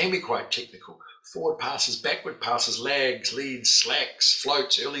development can be quite technical. Forward passes, backward passes, lags, leads, slacks,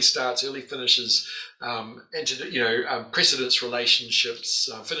 floats, early starts, early finishes, precedence relationships,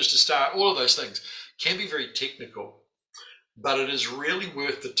 finish to start, all of those things can be very technical. But it is really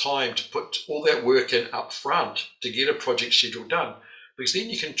worth the time to put all that work in up front to get a project schedule done, because then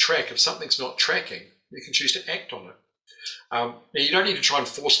you can track if something's not tracking, you can choose to act on it. Now, you don't need to try and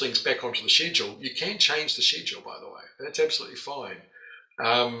force things back onto the schedule. You can change the schedule, by the way. That's absolutely fine.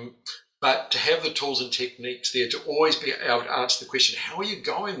 But to have the tools and techniques there to always be able to answer the question, how are you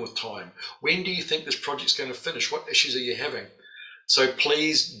going with time? When do you think this project's going to finish? What issues are you having? So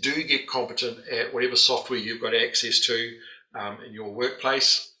please do get competent at whatever software you've got access to in your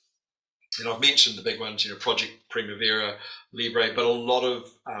workplace. And I've mentioned the big ones, Project Primavera, Libre, but a lot of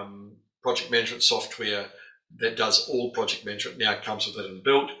project management software that does all project management now comes with it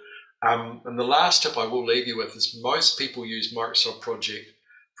inbuilt. And the last tip I will leave you with is most people use Microsoft Project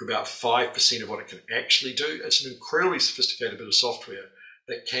for about 5% of what it can actually do. It's an incredibly sophisticated bit of software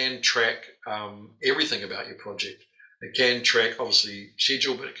that can track everything about your project. It can track, obviously,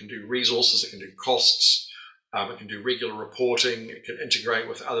 schedule, but it can do resources, it can do costs, it can do regular reporting, it can integrate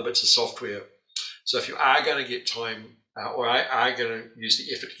with other bits of software. So if you are going to get time or are going to use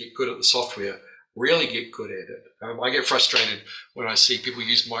the effort to get good at the software, really get good at it. I get frustrated when I see people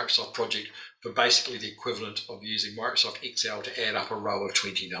use Microsoft Project for basically the equivalent of using Microsoft Excel to add up a row of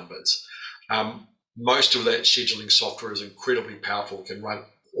 20 numbers. Most of that scheduling software is incredibly powerful, can run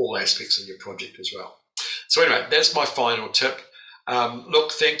all aspects of your project as well. So anyway, that's my final tip.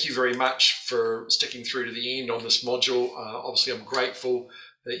 Look, thank you very much for sticking through to the end on this module. Obviously, I'm grateful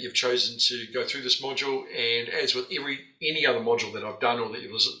that you've chosen to go through this module, and as with any other module that I've done or that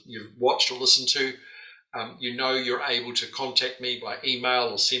you've watched or listened to, you're able to contact me by email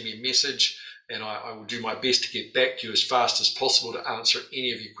or send me a message, and I will do my best to get back to you as fast as possible to answer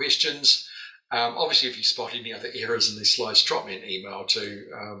any of your questions. Obviously, if you spot any other errors in these slides, drop me an email too.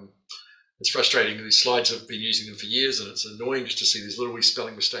 It's frustrating. These slides, I've been using them for years, and it's annoying just to see these little wee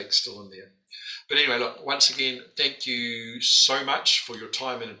spelling mistakes still in there. But anyway, look, once again, thank you so much for your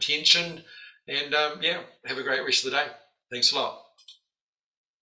time and attention. And yeah, have a great rest of the day. Thanks a lot.